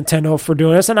Microsoft and Nintendo for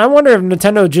doing this. And I wonder if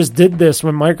Nintendo just did this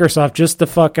with Microsoft just to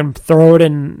fucking throw it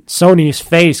in Sony's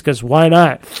face, because why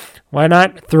not? Why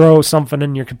not throw something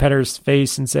in your competitor's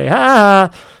face and say,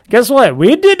 guess what?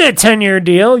 We did a 10-year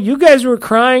deal. You guys were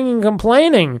crying and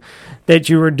complaining that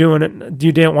you were doing it.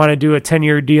 You didn't want to do a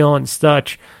 10-year deal and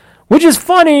such, which is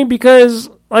funny because,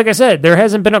 like I said, there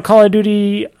hasn't been a Call of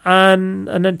Duty on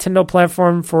a Nintendo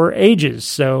platform for ages.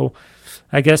 So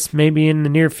I guess maybe in the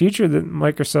near future that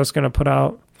Microsoft's going to put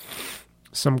out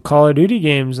some Call of Duty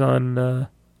games on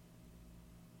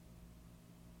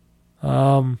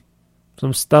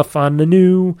some stuff on the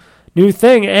new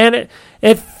thing. And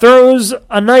it throws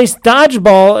a nice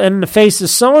dodgeball in the face of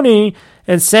Sony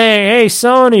and saying, hey,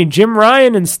 Sony, Jim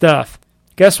Ryan and stuff,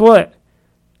 guess what?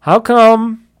 How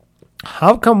come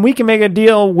we can make a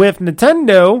deal with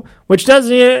Nintendo, which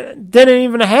didn't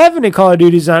even have any Call of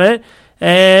Duties on it,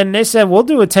 and they said, we'll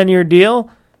do a 10-year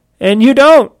deal, and you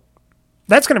don't.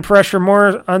 That's going to pressure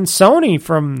more on Sony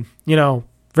from,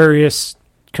 various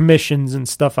commissions and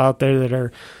stuff out there that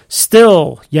are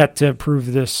still yet to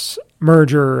approve this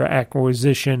merger or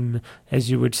acquisition, as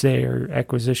you would say, or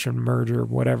acquisition, merger,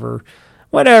 whatever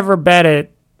bad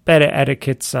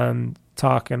etiquettes on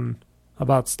talking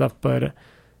about stuff. But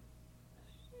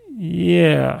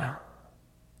yeah.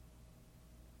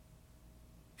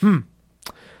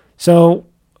 So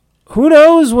who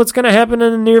knows what's going to happen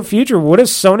in the near future? What is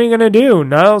Sony going to do?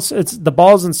 Now it's the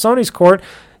ball's in Sony's court.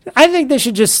 I think they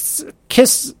should just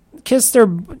kiss their,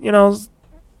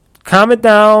 calm it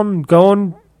down, go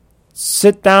and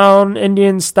sit down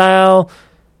Indian style,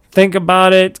 think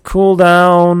about it, cool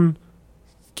down,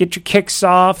 get your kicks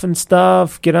off and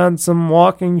stuff, get on some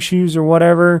walking shoes or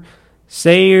whatever,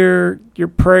 say your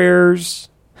prayers,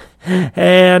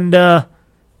 and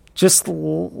just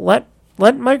let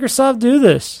Microsoft do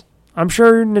this. I'm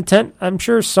sure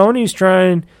Sony's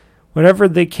trying whatever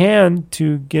they can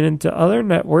to get into other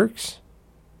networks.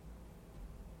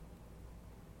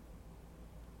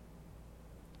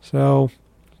 So,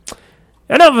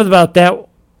 enough about that.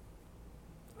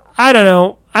 I don't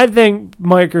know. I think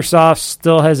Microsoft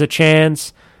still has a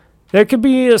chance. There could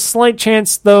be a slight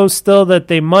chance, though, still that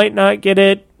they might not get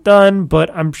it done,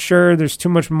 but I'm sure there's too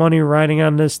much money riding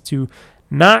on this to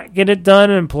not get it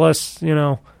done. And plus,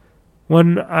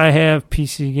 when I have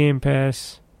PC Game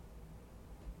Pass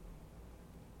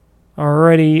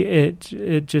already, it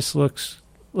just looks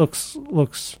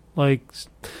like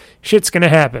shit's gonna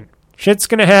happen. Shit's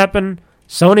gonna happen.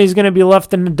 Sony's gonna be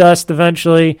left in the dust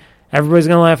eventually. Everybody's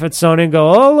gonna laugh at Sony and go,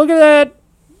 "Oh, look at that!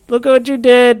 Look at what you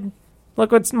did!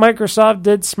 Look what Microsoft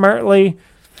did smartly."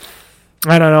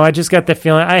 I don't know. I just got the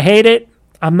feeling. I hate it.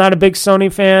 I'm not a big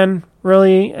Sony fan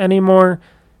really anymore,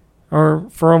 or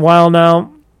for a while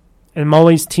now. And I'm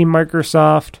always Team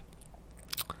Microsoft.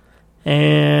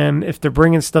 And if they're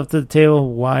bringing stuff to the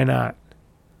table, why not?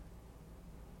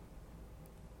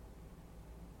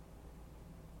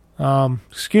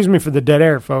 Excuse me for the dead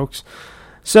air, folks.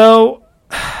 So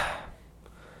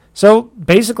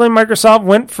basically Microsoft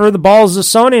went for the balls of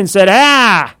Sony and said,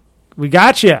 we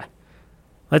got you.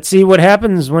 Let's see what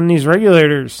happens when these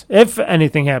regulators, if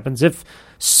anything happens. If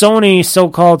Sony,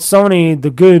 so-called Sony,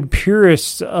 the good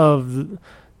purists of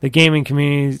the gaming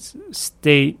community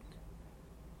state,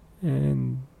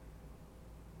 and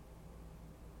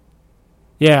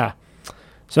yeah.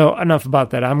 So enough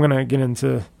about that. I'm going to get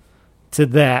into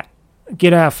that.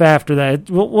 Get off after that.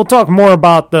 We'll talk more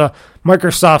about the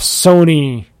Microsoft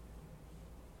Sony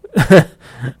the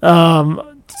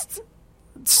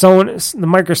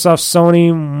Microsoft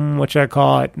Sony, which I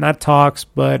call it, not talks,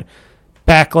 but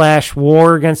backlash,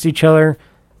 war against each other.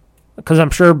 Because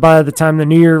I'm sure by the time the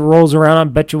new year rolls around, I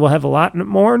bet you we'll have a lot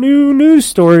more new news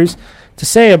stories to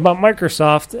say about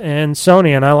Microsoft and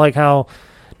Sony. And I like how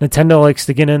Nintendo likes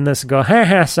to get in this and go, ha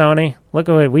ha, Sony, look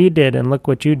at what we did and look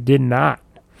what you did not.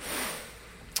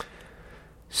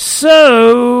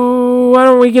 So, why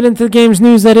don't we get into the games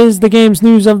news? That is the games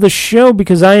news of the show,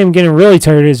 because I am getting really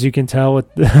tired, as you can tell, with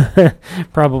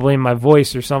probably my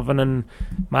voice or something, and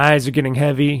my eyes are getting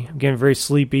heavy. I'm getting very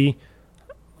sleepy.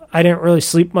 I didn't really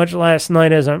sleep much last night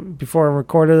before I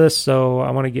recorded this, so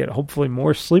I want to get hopefully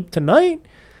more sleep tonight.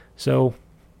 So,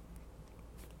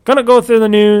 gonna go through the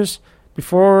news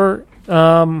before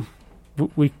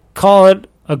we call it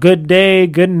a good day,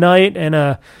 good night, and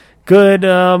a good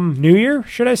New Year,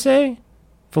 should I say?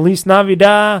 Feliz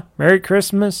Navidad, Merry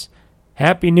Christmas,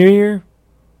 Happy New Year.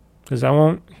 Because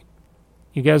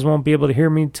you guys won't be able to hear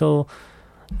me till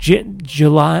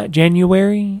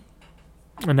January,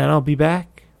 and then I'll be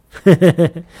back.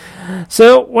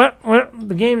 So, what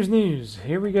the games news?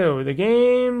 Here we go. The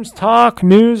games talk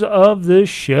news of the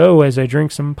show as I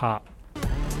drink some pop.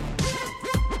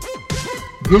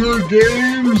 The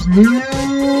games news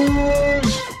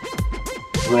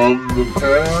from the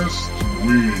past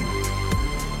week.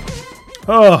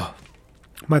 Oh,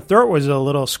 my throat was a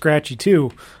little scratchy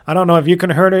too. I don't know if you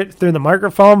can hear it through the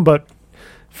microphone, but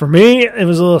for me, it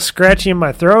was a little scratchy in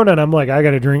my throat, and I'm like, I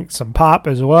got to drink some pop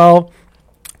as well,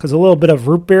 because a little bit of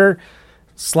root beer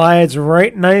slides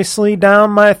right nicely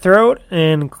down my throat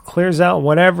and clears out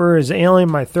whatever is ailing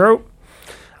my throat.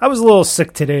 I was a little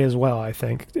sick today as well, I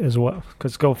think, as well,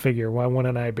 because go figure, why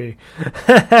wouldn't I be?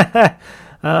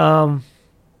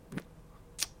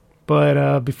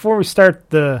 But before we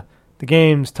start the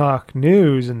games talk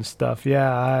news and stuff,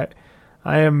 I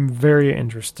am very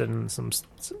interested in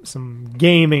some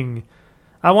gaming.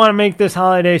 I want to make this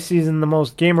holiday season the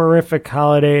most gamerific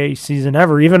holiday season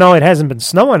ever, even though it hasn't been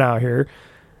snowing out here.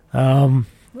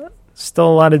 Still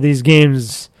a lot of these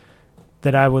games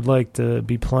that I would like to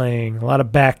be playing. A lot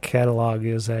of back catalog,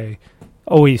 as I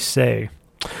always say.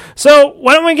 So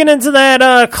why don't we get into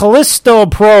that Callisto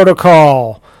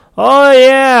Protocol? Oh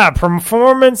yeah,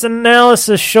 performance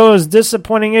analysis shows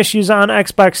disappointing issues on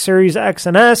Xbox Series X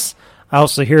and S. I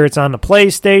also hear it's on the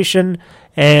PlayStation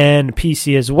and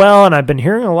PC as well, and I've been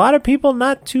hearing a lot of people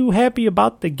not too happy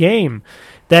about the game.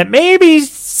 That maybe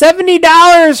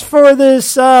 $70 for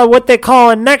this, what they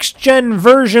call a next-gen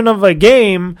version of a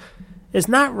game, is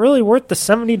not really worth the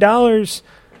 $70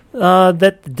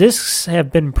 that the discs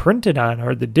have been printed on,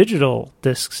 or the digital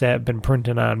discs have been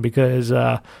printed on, because,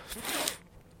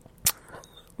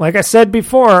 like I said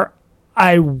before,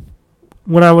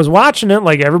 when I was watching it,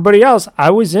 like everybody else,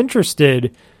 I was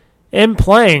interested in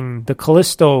playing the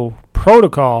Callisto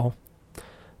Protocol.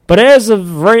 But as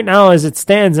of right now, as it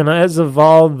stands, and as of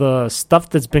all the stuff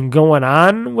that's been going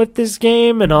on with this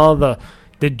game and all the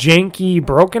janky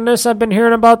brokenness I've been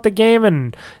hearing about the game,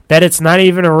 and that it's not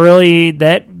even really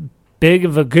that big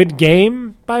of a good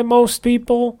game by most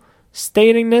people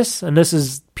stating this, and this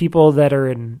is people that are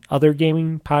in other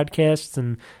gaming podcasts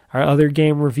and are other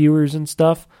game reviewers and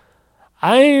stuff,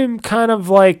 I am kind of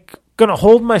like going to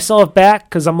hold myself back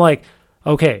because I'm like,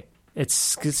 okay,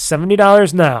 it's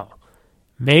 $70 now.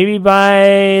 Maybe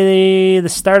by the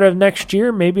start of next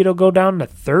year, maybe it'll go down to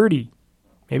 $30.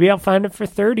 Maybe I'll find it for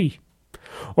 $30.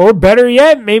 Or better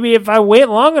yet, maybe if I wait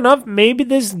long enough, maybe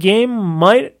this game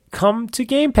might come to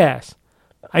Game Pass.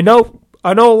 I know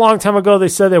a long time ago they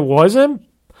said it wasn't,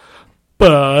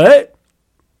 but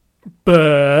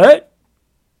it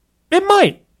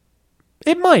might.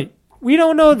 It might. We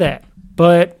don't know that.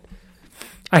 But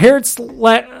I hear it's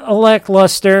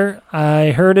lackluster.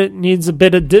 I heard it needs a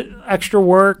bit of extra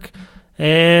work.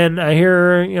 And I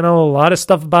hear, a lot of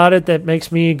stuff about it that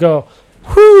makes me go,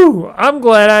 whew, I'm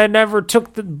glad I never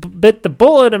bit the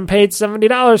bullet and paid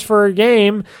 $70 for a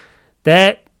game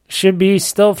that should be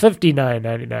still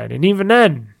 $59.99. And even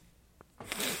then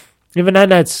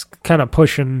that's kind of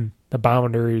pushing the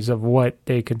boundaries of what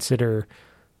they consider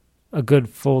a good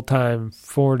full-time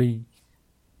 40.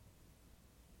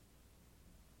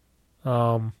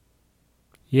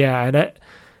 Yeah, and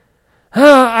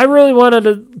I really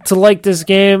wanted to like this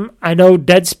game. I know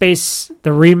Dead Space,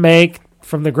 the remake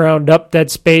from the ground up, Dead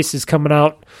Space is coming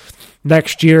out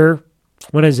next year.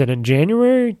 When is it, in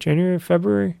January?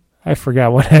 February? I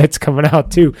forgot when it's coming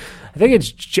out too. I think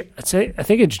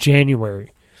it's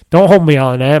January. Don't hold me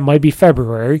on that. It might be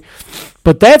February.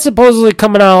 But that's supposedly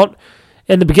coming out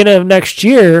in the beginning of next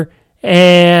year.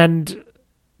 And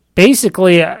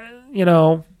basically,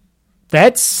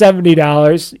 that's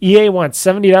 $70. EA wants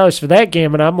 $70 for that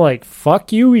game. And I'm like,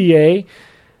 fuck you, EA.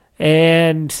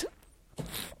 And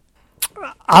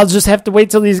I'll just have to wait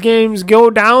till these games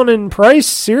go down in price,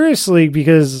 seriously,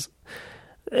 because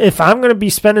if I'm going to be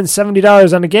spending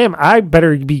 $70 on a game, I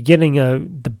better be getting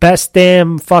the best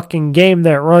damn fucking game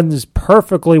that runs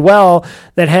perfectly well,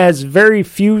 that has very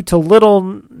few to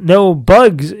little no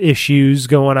bugs issues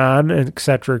going on, et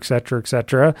cetera, et cetera, et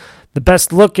cetera. The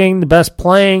best looking, the best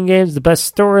playing games, the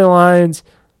best storylines.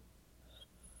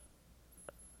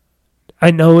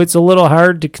 I know it's a little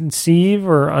hard to conceive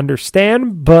or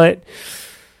understand, but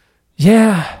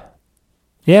yeah,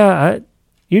 you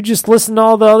just listen to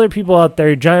all the other people out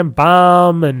there, Giant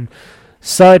Bomb and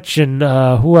such, and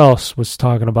who else was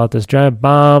talking about this? Giant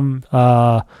Bomb.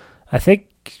 I think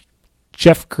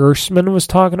Jeff Gerstmann was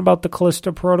talking about the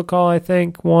Callisto Protocol, I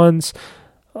think, once.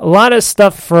 A lot of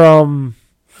stuff from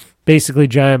basically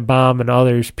Giant Bomb and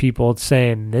others, people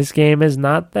saying this game is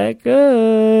not that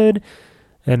good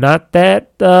and not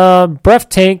that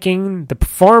breathtaking, the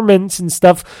performance and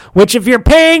stuff, which if you're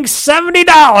paying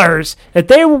 $70, if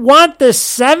they want this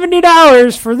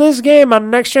 $70 for this game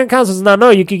on next-gen consoles, now no,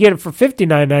 you could get it for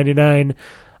 $59.99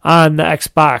 on the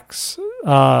Xbox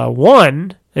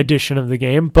One edition of the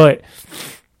game, but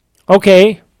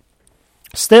okay,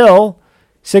 still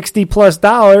 $60+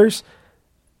 dollars,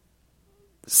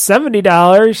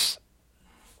 $70,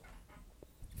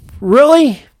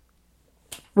 really?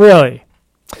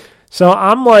 So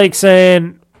I'm like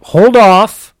saying, hold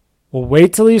off. We'll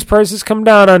wait till these prices come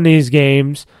down on these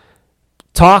games.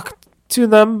 Talk to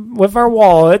them with our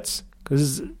wallets,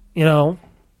 because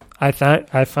I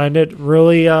find it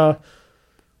really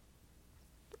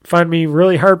find me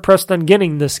really hard pressed on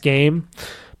getting this game.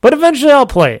 But eventually I'll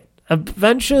play it.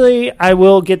 Eventually I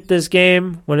will get this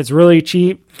game when it's really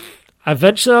cheap.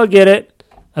 Eventually I'll get it.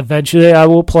 Eventually I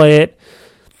will play it.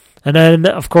 And then,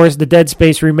 of course, the Dead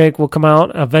Space remake will come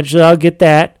out. Eventually, I'll get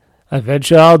that.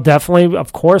 Eventually, I'll definitely,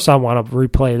 of course, I want to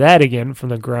replay that again from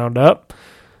the ground up,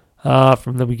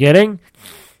 from the beginning.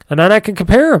 And then I can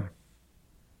compare them.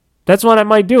 That's what I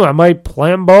might do. I might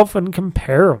play them both and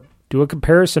compare them. Do a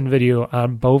comparison video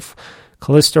on both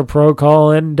Callisto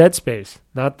Protocol and Dead Space.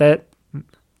 Not that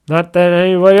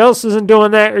anybody else isn't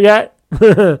doing that yet.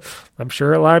 I'm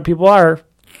sure a lot of people are.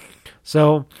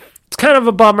 So it's kind of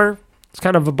a bummer. It's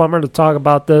kind of a bummer to talk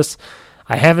about this.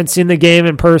 I haven't seen the game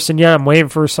in person yet. I'm waiting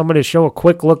for somebody to show a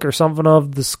quick look or something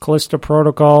of this Callisto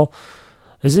Protocol.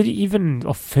 Is it even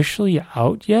officially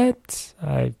out yet?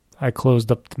 I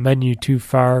closed up the menu too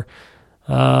far.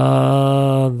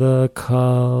 The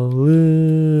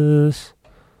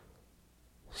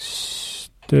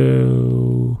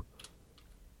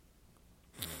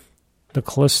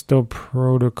Callisto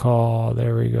Protocol.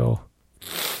 There we go.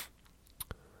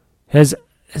 Is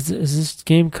this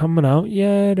game coming out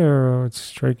yet, or it's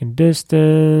Striking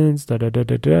Distance?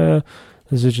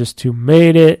 Is it just who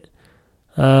made it?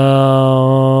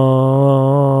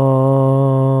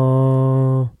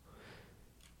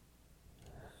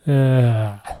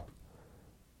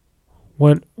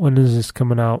 When is this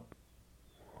coming out?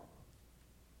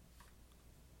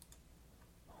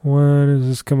 When is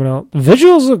this coming out? The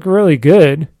visuals look really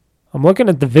good. I'm looking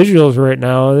at the visuals right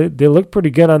now. They look pretty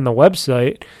good on the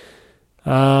website.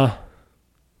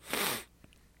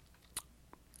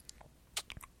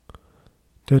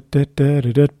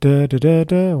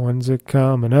 When's it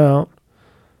coming out?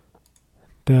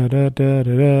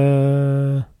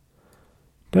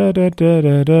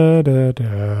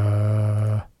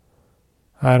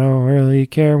 I don't really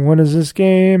care. When is this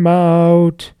game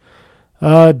out?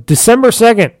 December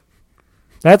 2nd.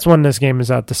 That's when this game is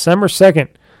out. December 2nd.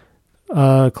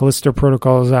 Callisto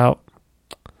Protocol is out.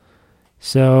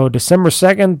 So December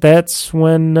 2nd, that's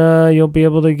when you'll be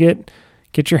able to get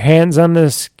your hands on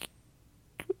this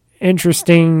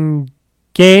interesting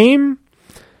game.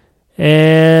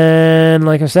 And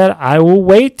like I said, I will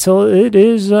wait till it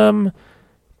is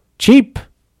cheap.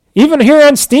 Even here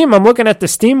on Steam, I'm looking at the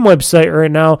Steam website right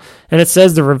now, and it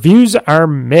says the reviews are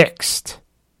mixed.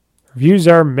 Reviews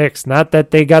are mixed. Not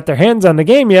that they got their hands on the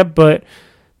game yet, but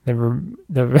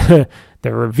the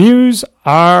reviews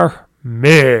are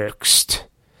mixed.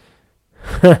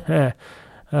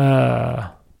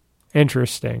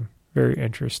 Interesting. Very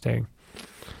interesting.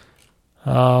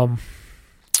 So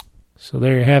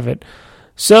there you have it.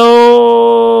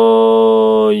 So,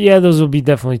 yeah, those will be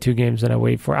definitely two games that I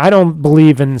wait for. I don't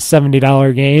believe in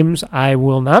 $70 games. I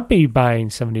will not be buying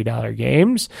 $70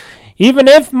 games. Even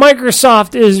if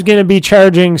Microsoft is going to be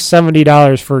charging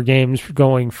 $70 for games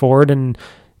going forward in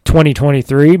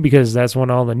 2023, because that's when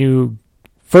all the new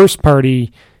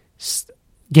first-party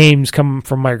games come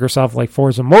from Microsoft, like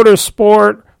Forza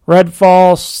Motorsport,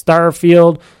 Redfall,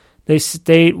 Starfield, they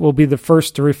state will be the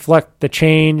first to reflect the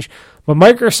change. But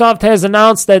Microsoft has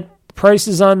announced that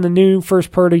prices on the new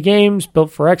first-party games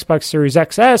built for Xbox Series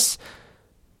XS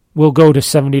will go to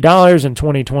 $70 in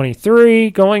 2023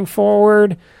 going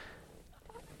forward.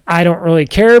 I don't really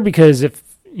care, because if,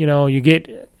 you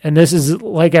get, and this is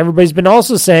like everybody's been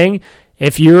also saying,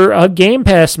 if you're a Game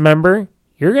Pass member,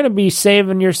 you're going to be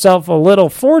saving yourself a little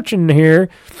fortune here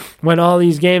when all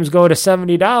these games go to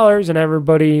 $70 and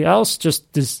everybody else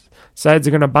just decides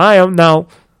they're going to buy them. Now,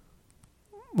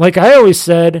 like I always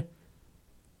said,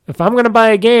 if I'm going to buy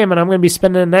a game and I'm going to be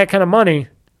spending that kind of money,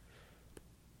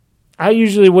 I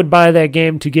usually would buy that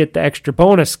game to get the extra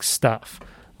bonus stuff.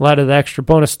 A lot of the extra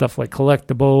bonus stuff like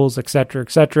collectibles, etc.,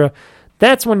 etc.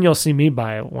 That's when you'll see me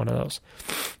buy one of those.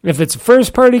 If it's a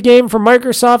first-party game from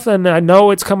Microsoft and I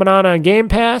know it's coming out on Game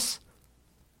Pass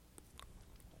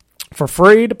for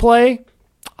free to play,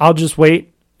 I'll just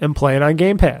wait and play it on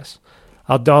Game Pass.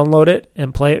 I'll download it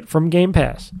and play it from Game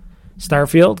Pass.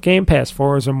 Starfield, Game Pass.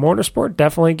 Forza Motorsport,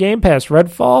 definitely Game Pass.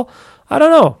 Redfall, I don't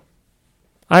know.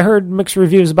 I heard mixed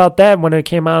reviews about that when it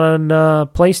came out on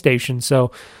PlayStation,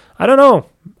 so I don't know.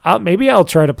 Maybe I'll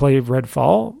try to play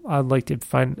Redfall. I'd like to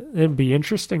find it'd be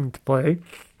interesting to play.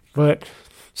 But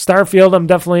Starfield, I'm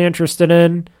definitely interested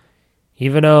in,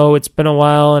 even though it's been a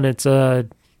while and it's it's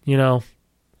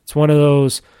one of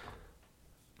those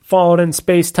Fallout in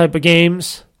space type of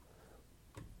games,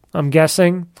 I'm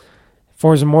guessing.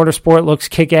 Forza Motorsport looks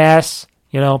kick-ass,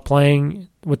 playing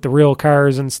with the real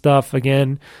cars and stuff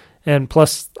again. And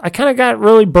plus, I kind of got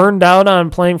really burned out on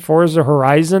playing Forza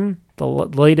Horizon, the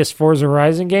latest Forza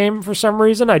Horizon game, for some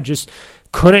reason. I just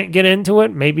couldn't get into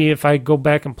it. Maybe if I go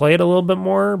back and play it a little bit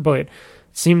more, but it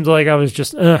seemed like I was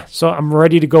just, So I'm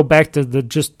ready to go back to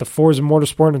the Forza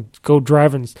Motorsport and go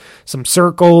driving some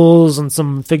circles and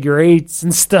some figure eights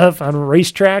and stuff on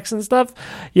racetracks and stuff.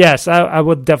 Yes, I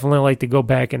would definitely like to go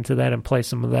back into that and play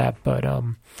some of that. But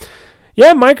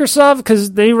Yeah, Microsoft,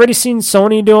 because they already seen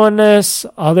Sony doing this.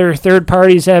 Other third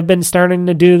parties have been starting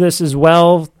to do this as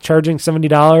well, charging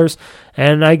 $70.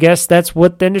 And I guess that's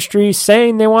what the industry is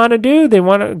saying they want to do. They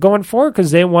want to going forward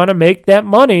because they want to make that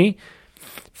money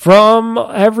from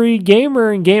every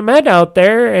gamer and gamette out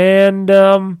there.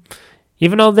 And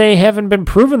even though they haven't been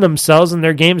proving themselves and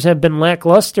their games have been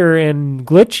lackluster and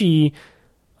glitchy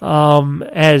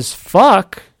as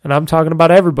fuck, and I'm talking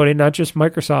about everybody, not just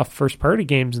Microsoft first-party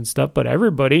games and stuff, but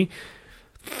everybody,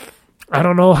 I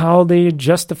don't know how they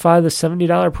justify the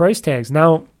 $70 price tags.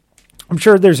 Now, I'm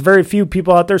sure there's very few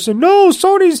people out there saying, no,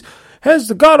 Sony's has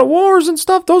the God of Wars and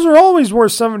stuff. Those are always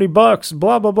worth $70,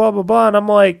 blah, blah, blah, blah, blah. And I'm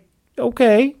like,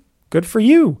 okay, good for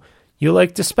you. You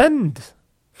like to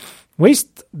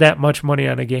waste that much money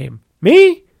on a game.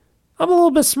 Me? I'm a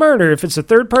little bit smarter. If it's a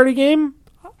third-party game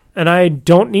and I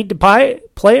don't need to play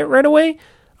it right away,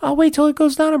 I'll wait till it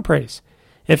goes down in price.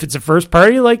 If it's a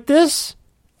first-party like this,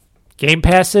 Game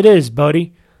Pass it is,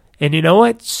 buddy. And you know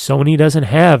what? Sony doesn't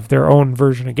have their own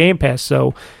version of Game Pass,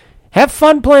 so have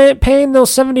fun paying those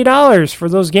 $70 for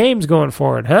those games going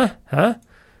forward, huh?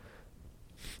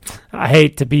 I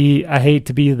hate to be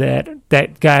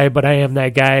that guy, but I am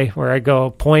that guy where I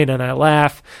go point and I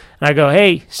laugh and I go,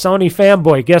 hey, Sony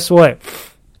fanboy, guess what?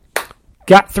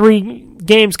 Got 3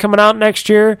 games coming out next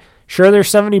year. Sure, they're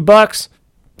 $70.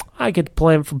 I get to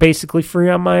play them for basically free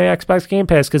on my Xbox Game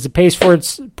Pass because it pays for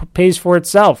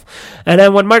itself. And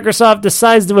then when Microsoft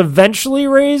decides to eventually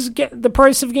raise the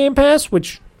price of Game Pass,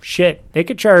 which shit, they're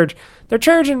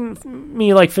charging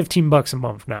me like $15 a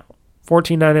month now.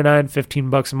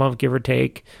 $14.99, $15 a month, give or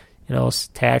take,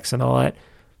 tax and all that.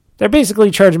 They're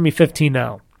basically charging me $15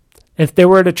 now. If they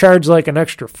were to charge like an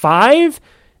extra $5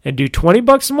 and do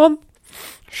 $20 a month,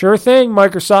 sure thing,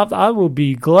 Microsoft, I will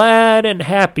be glad and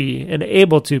happy and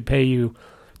able to pay you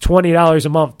 $20 a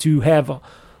month to have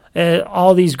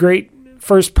all these great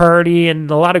first-party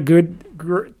and a lot of good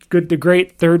to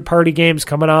great third-party games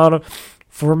coming out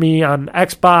for me on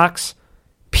Xbox,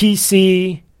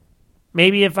 PC.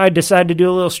 Maybe if I decide to do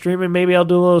a little streaming, maybe I'll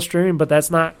do a little streaming, but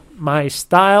that's not my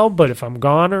style. But if I'm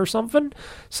gone or something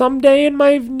someday in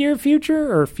my near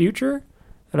future,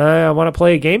 and I want to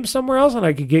play a game somewhere else and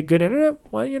I could get good internet,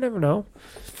 well, you never know.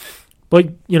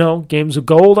 But, Games of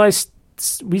Gold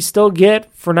we still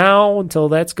get for now until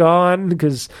that's gone,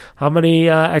 because how many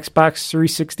Xbox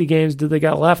 360 games do they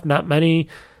got left? Not many.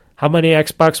 How many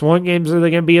Xbox One games are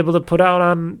they going to be able to put out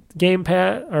on Game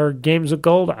Pass or Games of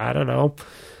Gold? I don't know.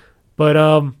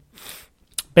 But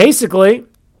basically,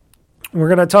 we're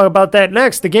going to talk about that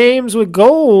next. The games with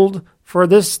gold for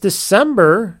this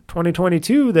December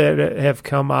 2022 that have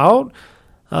come out.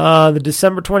 The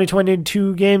December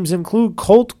 2022 games include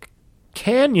Colt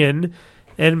Canyon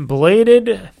and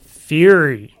Bladed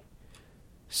Fury.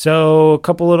 So a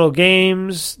couple little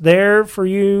games there for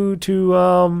you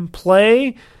to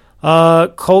play.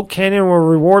 Colt Canyon will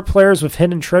reward players with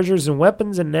hidden treasures and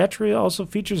weapons, and naturally also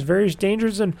features various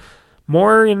dangers and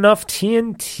more enough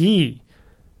TNT.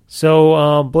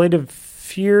 So Bladed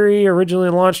Fury, originally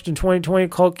launched in 2020,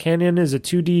 Colt Canyon is a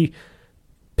 2D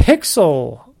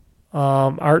pixel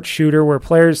art shooter where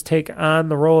players take on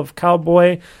the role of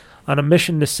cowboy on a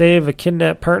mission to save a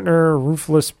kidnapped partner,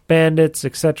 ruthless bandits,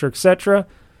 etc., etc.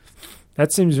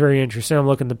 That seems very interesting. I'm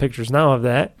looking at the pictures now of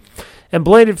that. And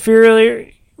Bladed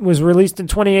Fury was released in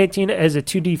 2018 as a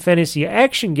 2D fantasy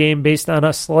action game based on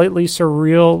a slightly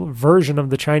surreal version of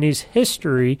the Chinese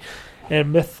history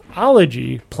and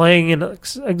mythology. Playing an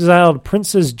exiled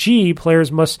Princess G,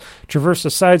 players must traverse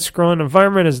a side-scrolling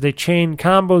environment as they chain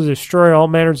combos, destroy all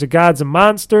manners of gods and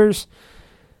monsters.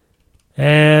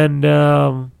 And,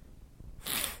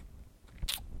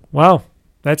 wow,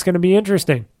 that's going to be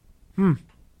interesting.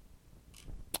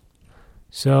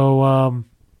 So,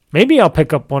 maybe I'll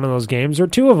pick up one of those games or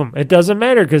 2 of them. It doesn't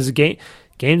matter because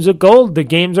games of gold, the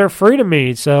games are free to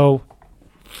me. So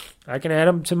I can add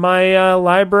them to my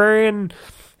library, and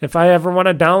if I ever want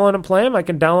to download and play them, I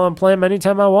can download and play them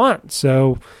anytime I want.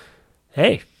 So,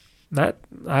 hey, I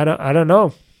don't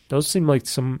know. Those seem like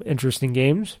some interesting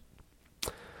games.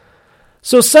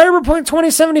 So Cyberpunk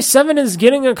 2077 is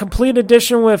getting a complete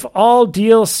edition with all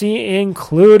DLC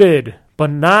included, but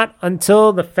not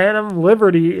until the Phantom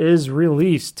Liberty is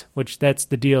released, which that's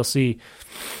the DLC.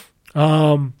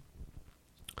 And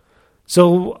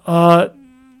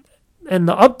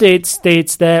the update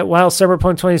states that while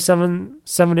Cyberpunk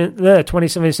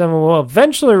 2077 will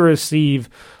eventually receive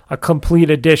a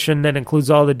complete edition that includes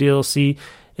all the DLC,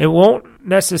 it won't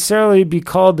necessarily be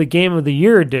called the Game of the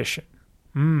Year edition.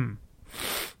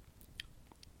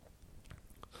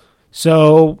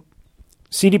 So,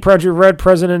 CD Projekt Red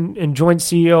President and Joint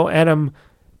CEO Adam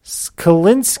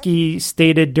Kalinske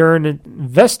stated during an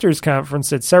investors conference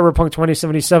that Cyberpunk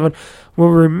 2077 will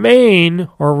remain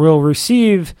or will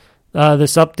receive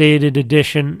this updated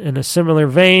edition in a similar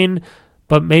vein,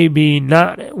 but maybe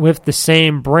not with the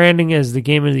same branding as the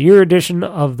Game of the Year edition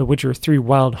of The Witcher 3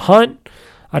 Wild Hunt.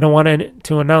 I don't want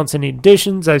to announce any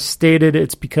additions. I stated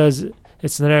it's because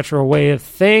it's the natural way of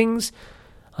things.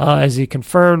 As he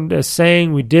confirmed as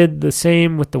saying, we did the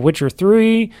same with The Witcher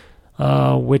 3,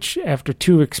 which after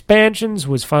 2 expansions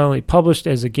was finally published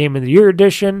as a Game of the Year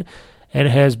edition and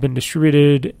has been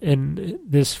distributed in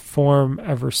this form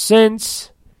ever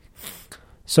since.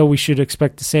 So we should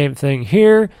expect the same thing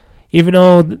here. Even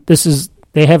though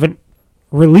they haven't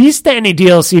released any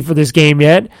DLC for this game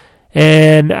yet,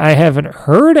 and I haven't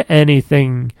heard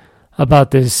anything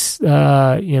about this,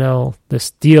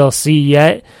 this DLC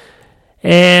yet.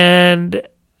 And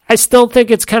I still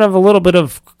think it's kind of a little bit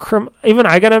of, even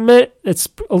I gotta admit, it's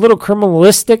a little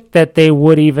criminalistic that they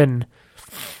would even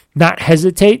not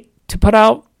hesitate to put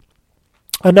out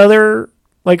another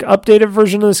updated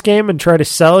version of this game and try to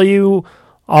sell you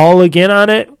all again on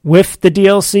it with the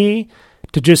DLC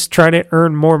to just try to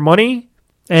earn more money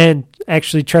and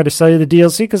actually try to sell you the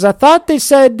DLC. Because I thought they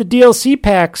said the DLC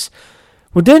packs,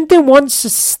 well, didn't they once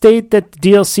state that the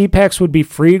DLC packs would be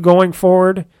free going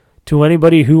forward to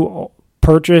anybody who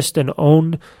purchased and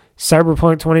owned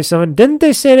Cyberpunk 27? Didn't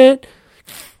they say that?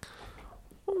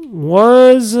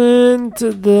 Wasn't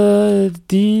the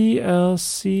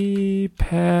DLC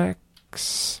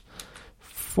packs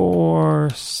for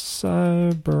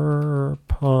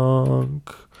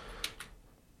Cyberpunk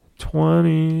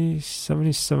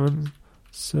 2077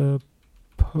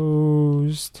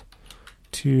 supposed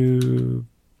to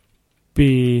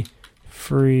be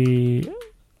free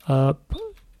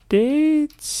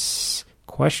updates?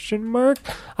 Question mark.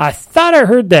 I thought I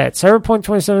heard that. Cyberpunk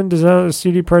 27 designer of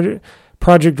CD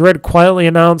Projekt Red quietly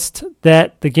announced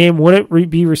that the game wouldn't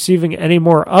be receiving any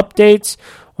more updates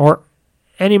or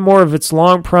any more of its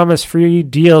long-promised free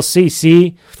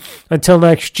DLC until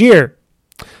next year.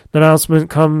 The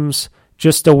announcement comes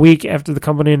just a week after the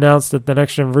company announced that the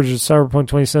next-gen version of Cyberpunk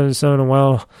 2077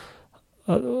 and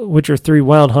Witcher 3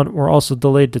 Wild Hunt were also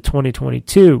delayed to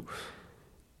 2022.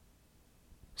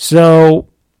 So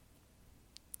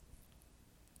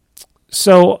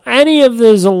any of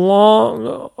this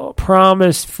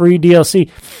long-promised free DLC,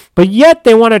 but yet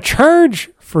they want to charge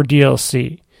for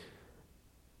DLC.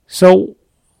 So,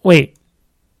 wait.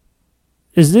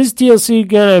 Is this DLC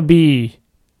going to be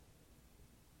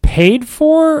paid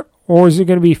for, or is it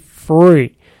going to be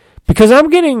free? Because I'm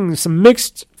getting some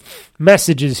mixed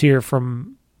messages here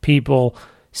from people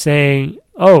saying,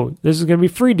 oh, this is going to be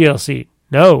free DLC.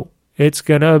 No, it's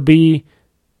going to be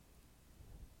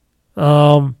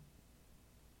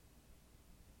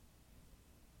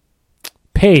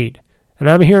paid. And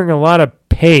I'm hearing a lot of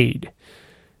paid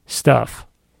stuff.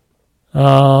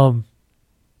 And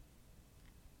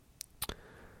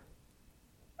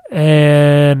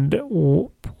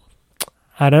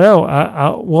I don't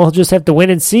know. We'll just have to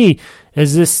wait and see.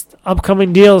 Is this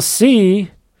upcoming DLC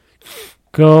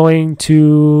going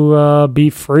to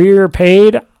be free or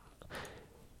paid?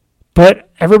 But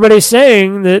everybody's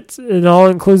saying that it all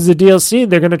includes the DLC.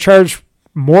 They're going to charge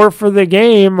more for the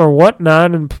game or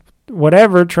whatnot and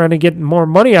whatever, trying to get more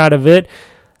money out of it.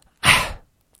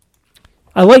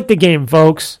 I like the game,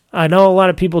 folks. I know a lot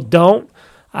of people don't.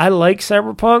 I like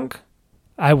Cyberpunk.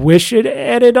 I wish it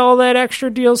added all that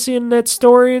extra DLC in that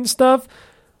story and stuff.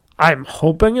 I'm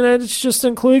hoping that it's just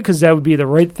included because that would be the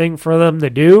right thing for them to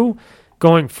do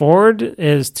going forward,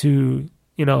 is to,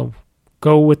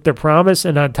 go with their promise,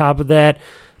 and on top of that,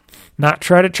 not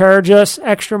try to charge us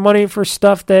extra money for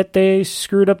stuff that they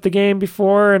screwed up the game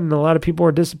before, and a lot of people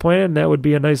are disappointed, and that would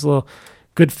be a nice little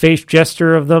good face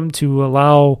gesture of them to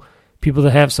allow people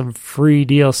to have some free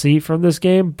DLC from this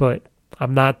game. But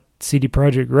I'm not CD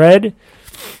Projekt Red,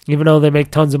 even though they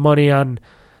make tons of money on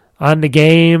the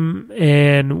game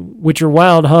and Witcher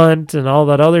Wild Hunt and all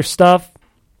that other stuff.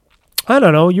 I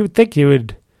don't know. You would think they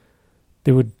would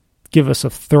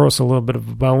throw us a little bit of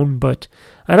a bone, but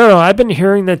I don't know. I've been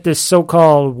hearing that this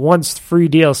so-called once free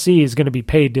DLC is going to be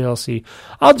paid DLC.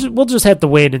 We'll just have to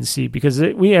wait and see, because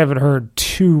we haven't heard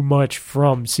too much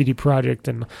from CD Projekt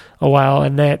in a while,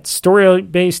 and that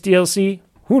story-based DLC,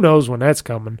 who knows when that's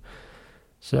coming.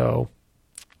 So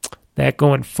that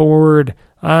going forward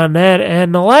on that.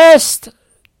 And the last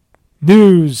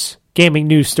gaming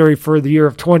news story for the year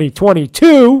of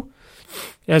 2022,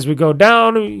 as we go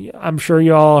down, I'm sure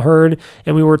you all heard,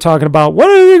 and we were talking about, when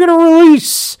are they going to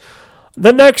release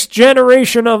the next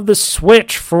generation of the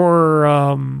Switch for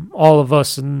all of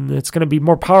us, and it's going to be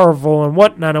more powerful and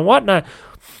whatnot.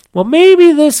 well,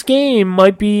 maybe this game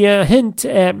might be a hint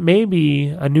at maybe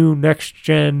a new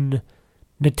next-gen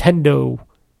Nintendo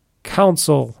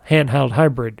console handheld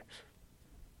hybrid.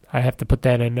 I have to put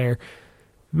that in there.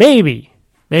 Maybe.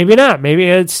 Maybe not. Maybe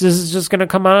this is just going to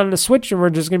come out on the Switch and we're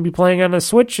just going to be playing on the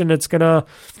Switch and it's going to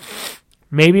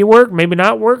maybe work, maybe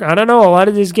not work. I don't know. A lot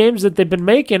of these games that they've been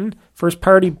making,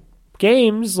 first-party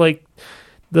games, like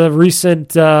the recent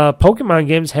Pokemon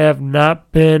games, have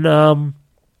not been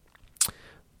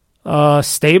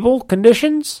stable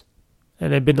conditions.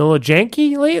 And they've been a little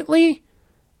janky lately.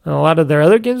 And a lot of their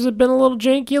other games have been a little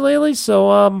janky lately.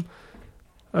 So,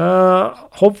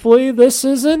 hopefully this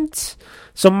isn't.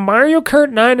 So Mario Kart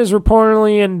 9 is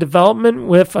reportedly in development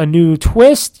with a new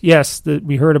twist. Yes,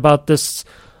 we heard about this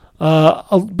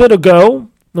a bit ago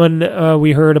when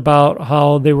we heard about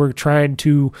how they were trying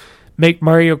to make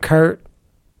Mario Kart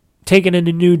take it in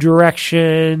a new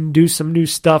direction, do some new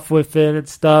stuff with it and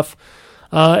stuff.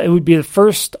 It would be the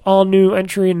first all-new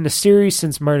entry in the series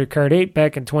since Mario Kart 8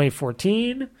 back in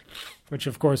 2014, which,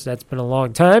 of course, that's been a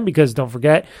long time because, don't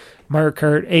forget, Mario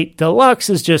Kart 8 Deluxe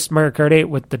is just Mario Kart 8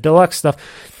 with the Deluxe stuff.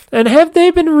 And have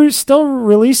they been still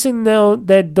releasing those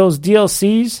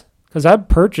DLCs? Because I've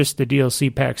purchased the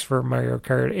DLC packs for Mario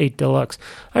Kart 8 Deluxe.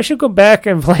 I should go back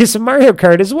and play some Mario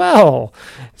Kart as well.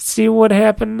 See what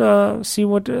happened, see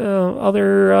what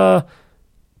other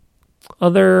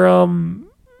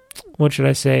what should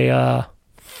I say,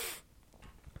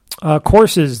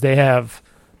 courses they have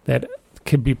that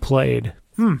could be played.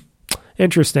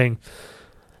 Interesting.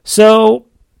 So,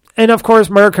 and of course,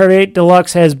 Mario Kart 8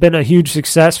 Deluxe has been a huge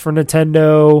success for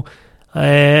Nintendo,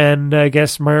 and I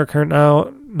guess Mario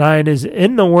Kart 9 is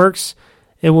in the works.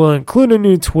 It will include a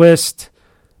new twist,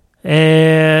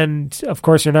 and of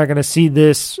course, you're not going to see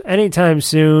this anytime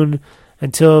soon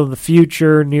until the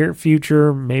future, near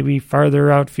future, maybe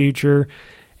farther out future.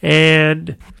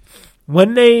 And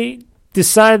when they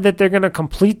decide that they're going to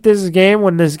complete this game,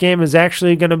 when this game is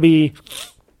actually going to be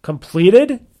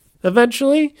completed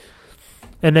eventually,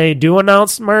 and they do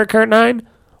announce Mario Kart 9,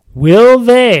 will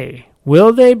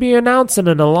they be announcing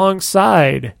it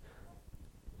alongside?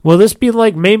 Will this be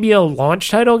like maybe a launch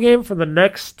title game for the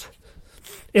next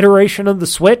iteration of the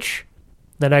Switch?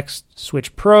 The next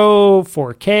Switch Pro,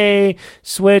 4K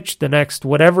Switch, the next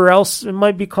whatever else it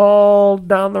might be called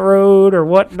down the road or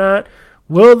whatnot.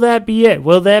 Will that be it?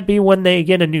 Will that be when they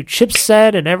get a new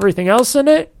chipset and everything else in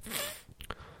it?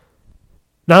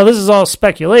 Now, this is all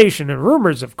speculation and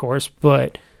rumors, of course,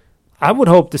 but I would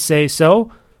hope to say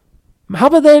so. How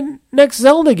about that next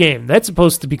Zelda game? That's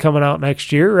supposed to be coming out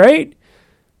next year, right?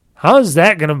 How is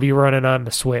that going to be running on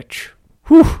the Switch?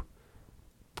 Whew.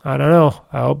 I don't know.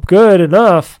 I hope good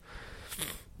enough.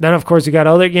 Then, of course, you got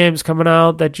other games coming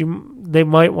out that they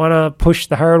might want to push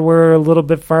the hardware a little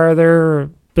bit farther or a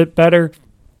bit better.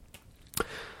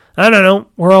 I don't know.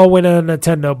 We're all winning on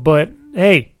Nintendo, but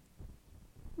hey,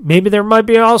 maybe there might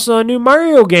be also a new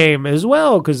Mario game as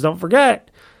well, because don't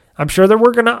forget, I'm sure they're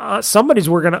working on, somebody's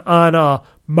working on a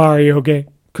Mario game,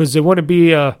 because it wouldn't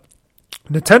be a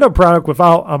Nintendo product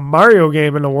without a Mario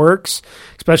game in the works,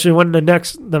 especially when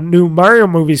the new Mario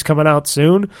movie's coming out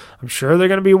soon. I'm sure they're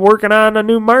going to be working on a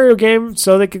new Mario game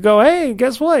so they could go, hey,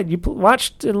 guess what? You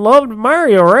watched and loved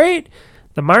Mario, right?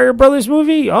 The Mario Brothers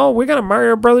movie? Oh, we got a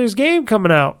Mario Brothers game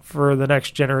coming out for the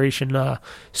next generation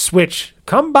Switch.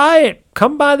 Come buy it.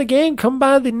 Come buy the game. Come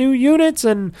buy the new units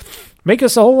and make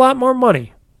us a whole lot more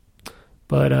money.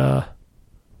 But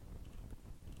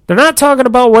they're not talking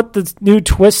about what the new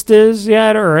twist is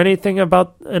yet or anything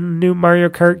about a new Mario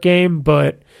Kart game,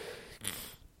 but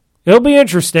it'll be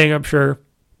interesting, I'm sure.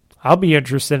 I'll be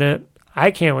interested in it.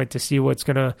 I can't wait to see what's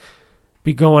going to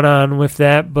be going on with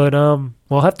that, but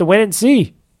we'll have to wait and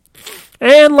see.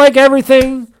 And like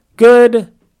everything good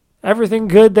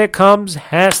that comes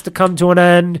has to come to an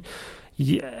end.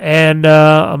 And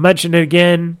I'll mention it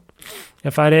again.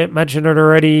 If I didn't mention it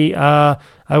already, I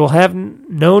will have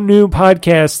no new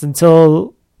podcast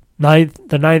until the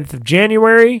 9th of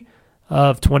January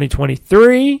of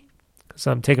 2023, because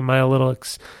I'm taking my little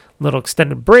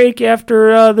extended break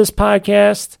after this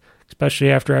podcast,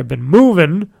 especially after I've been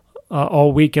moving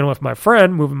all weekend with my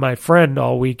friend, moving my friend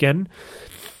all weekend,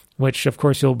 which, of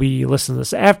course, you'll be listening to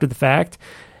this after the fact.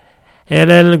 And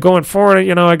then going forward,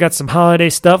 I got some holiday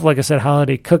stuff. Like I said,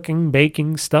 holiday cooking,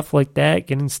 baking, stuff like that.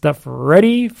 Getting stuff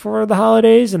ready for the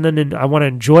holidays. And then I want to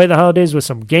enjoy the holidays with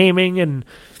some gaming and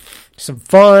some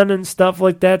fun and stuff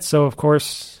like that. So, of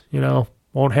course,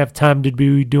 won't have time to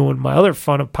be doing my other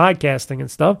fun of podcasting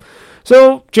and stuff.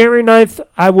 So, January 9th,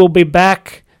 I will be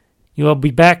back. You'll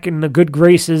be back in the good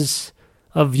graces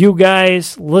of you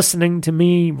guys listening to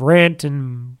me rant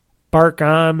and embark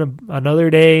on another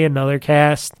day, another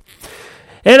cast.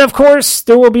 And, of course,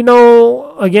 there will be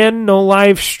no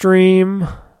live stream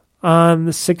on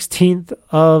the 16th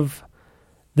of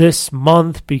this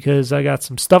month because I got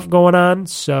some stuff going on.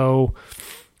 So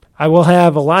I will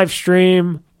have a live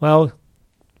stream. Well,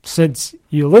 since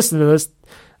you listen to this,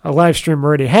 a live stream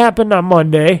already happened on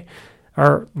Monday.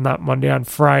 Or not Monday, on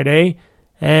Friday.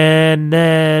 And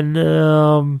then,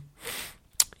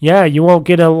 you won't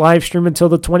get a live stream until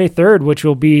the 23rd, which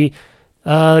will be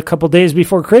a couple days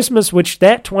before Christmas, which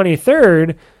that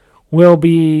 23rd will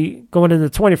be going into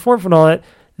the 24th and all that.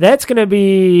 That's going to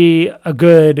be a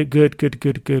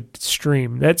good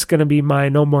stream. That's going to be my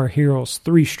No More Heroes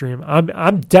 3 stream.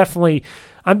 I'm definitely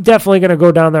going to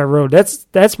go down that road.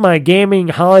 That's my gaming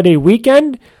holiday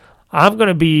weekend. I'm going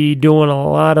to be doing a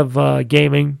lot of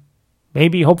gaming,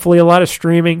 maybe hopefully a lot of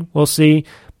streaming. We'll see.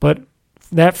 But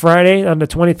that Friday on the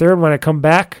 23rd, when I come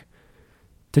back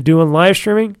to doing live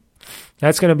streaming,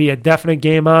 that's going to be a definite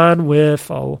game on with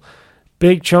a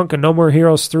big chunk of No More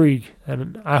Heroes 3.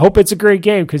 And I hope it's a great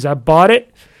game because I bought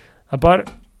it. I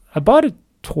bought it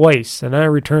twice, and I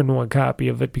returned one copy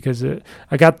of it because I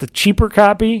got the cheaper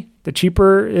copy.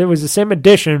 It was the same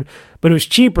edition, but it was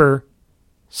cheaper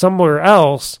somewhere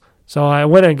else. So I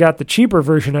went and got the cheaper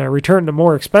version. And I returned the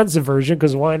more expensive version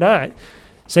because why not?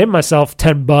 Save myself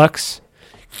 $10.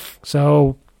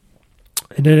 So,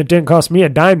 and then it didn't cost me a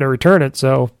dime to return it.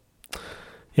 So,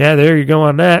 yeah, there you go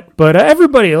on that. But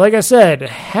everybody, like I said,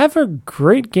 have a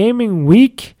great gaming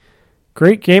week,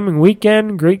 great gaming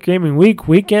weekend, great gaming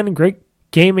weekend, great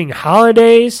gaming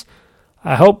holidays.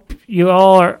 I hope you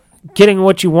all are getting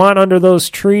what you want under those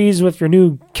trees with your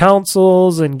new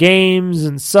consoles and games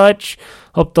and such.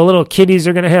 Hope the little kiddies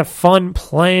are going to have fun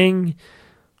playing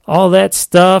all that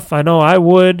stuff. I know I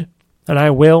would, and I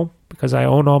will, because I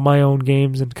own all my own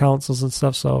games and consoles and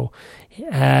stuff, so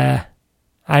I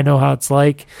know how it's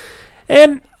like.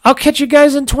 And I'll catch you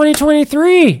guys in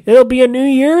 2023. It'll be a new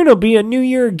year. It'll be a new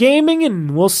year of gaming,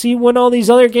 and we'll see when all these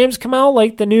other games come out,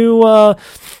 like the new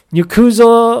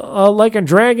Yakuza Like a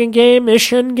Dragon game,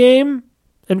 Ishin game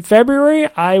in February.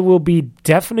 I will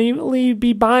definitely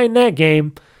be buying that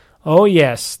game. Oh,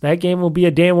 yes, that game will be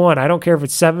a day one. I don't care if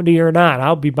it's 70 or not.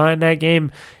 I'll be buying that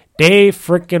game day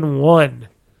frickin' one.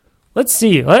 Let's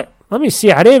see. Let me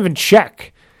see. I didn't even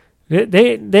check.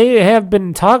 They have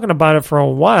been talking about it for a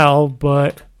while,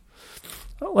 but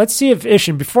let's see if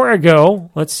Ishin, before I go,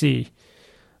 let's see.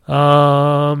 Yakuza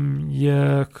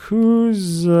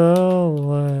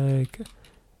Like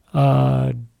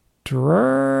a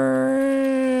Dragon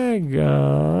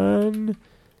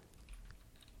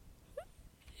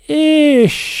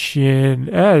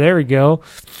Ishin. There we go.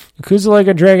 Yakuza Like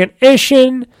a Dragon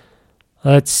Ishin.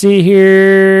 Let's see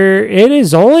here. It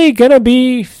is only going to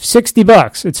be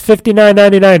 $60. It's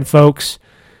 $59.99, folks,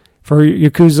 for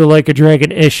Yakuza Like a Dragon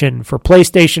Ishin for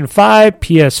PlayStation 5,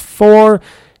 PS4,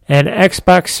 and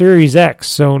Xbox Series X.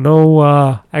 So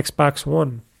no Xbox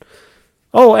One.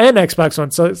 Oh, and Xbox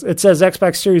One. So it says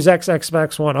Xbox Series X,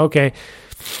 Xbox One. Okay.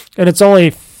 And it's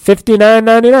only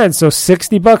 $59.99, so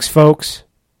 $60, folks.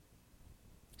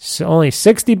 So only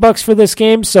 $60 for this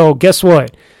game. So guess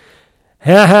what?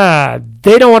 Haha,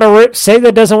 they don't want to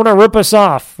Sega doesn't want to rip us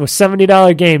off with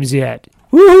 $70 games yet.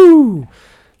 Woohoo!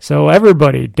 So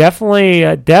everybody, definitely.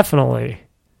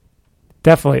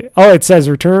 Oh, it says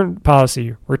return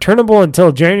policy. Returnable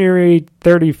until January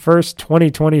 31st,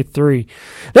 2023.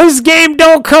 This game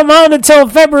don't come out until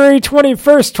February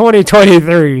 21st,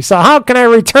 2023. So how can I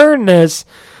return this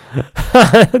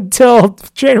until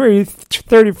January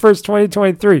 31st,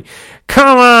 2023?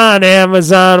 Come on,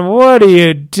 Amazon. What are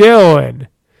you doing?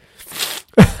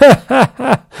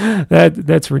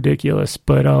 That's ridiculous.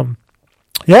 But,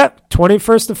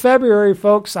 21st of February,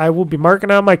 folks. I will be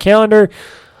marking on my calendar.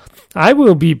 I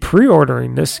will be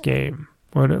pre-ordering this game.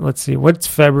 Let's see. What's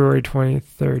February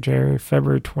 23rd?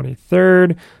 February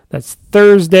 23rd. That's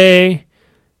Thursday.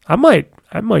 I might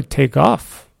take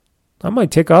off. I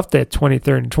might take off that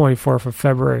 23rd and 24th of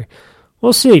February.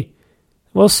 We'll see.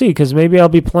 Because maybe I'll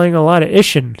be playing a lot of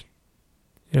Ishin.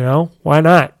 You know, why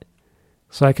not?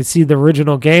 So I could see the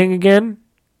original gang again.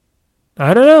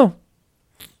 I don't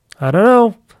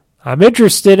know. I'm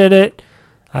interested in it.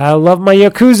 I love my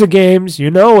Yakuza games. You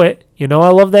know it. You know I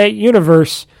love that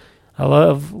universe. I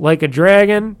love Like a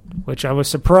Dragon, which I was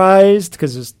surprised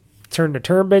because it's turned to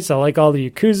turn-based. I like all the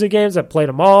Yakuza games. I played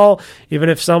them all, even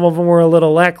if some of them were a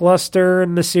little lackluster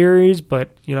in the series. But,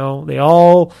 you know, they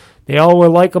all were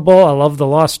likable. I love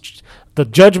the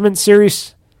Judgment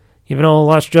series, even though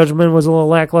Lost Judgment was a little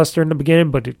lackluster in the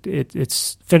beginning, but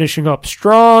it's finishing up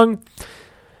strong.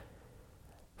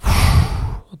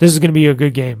 This is going to be a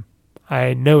good game.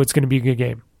 I know it's going to be a good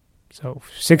game. So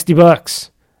 $60,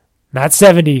 not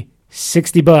 70,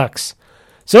 $60.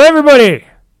 So everybody,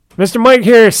 Mr. Mike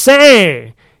here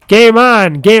saying, game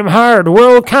on, game hard,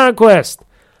 world conquest.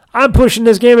 I'm pushing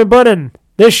this gaming button.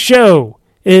 This show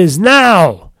is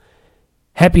now.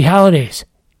 Happy holidays.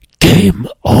 Game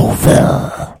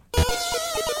over.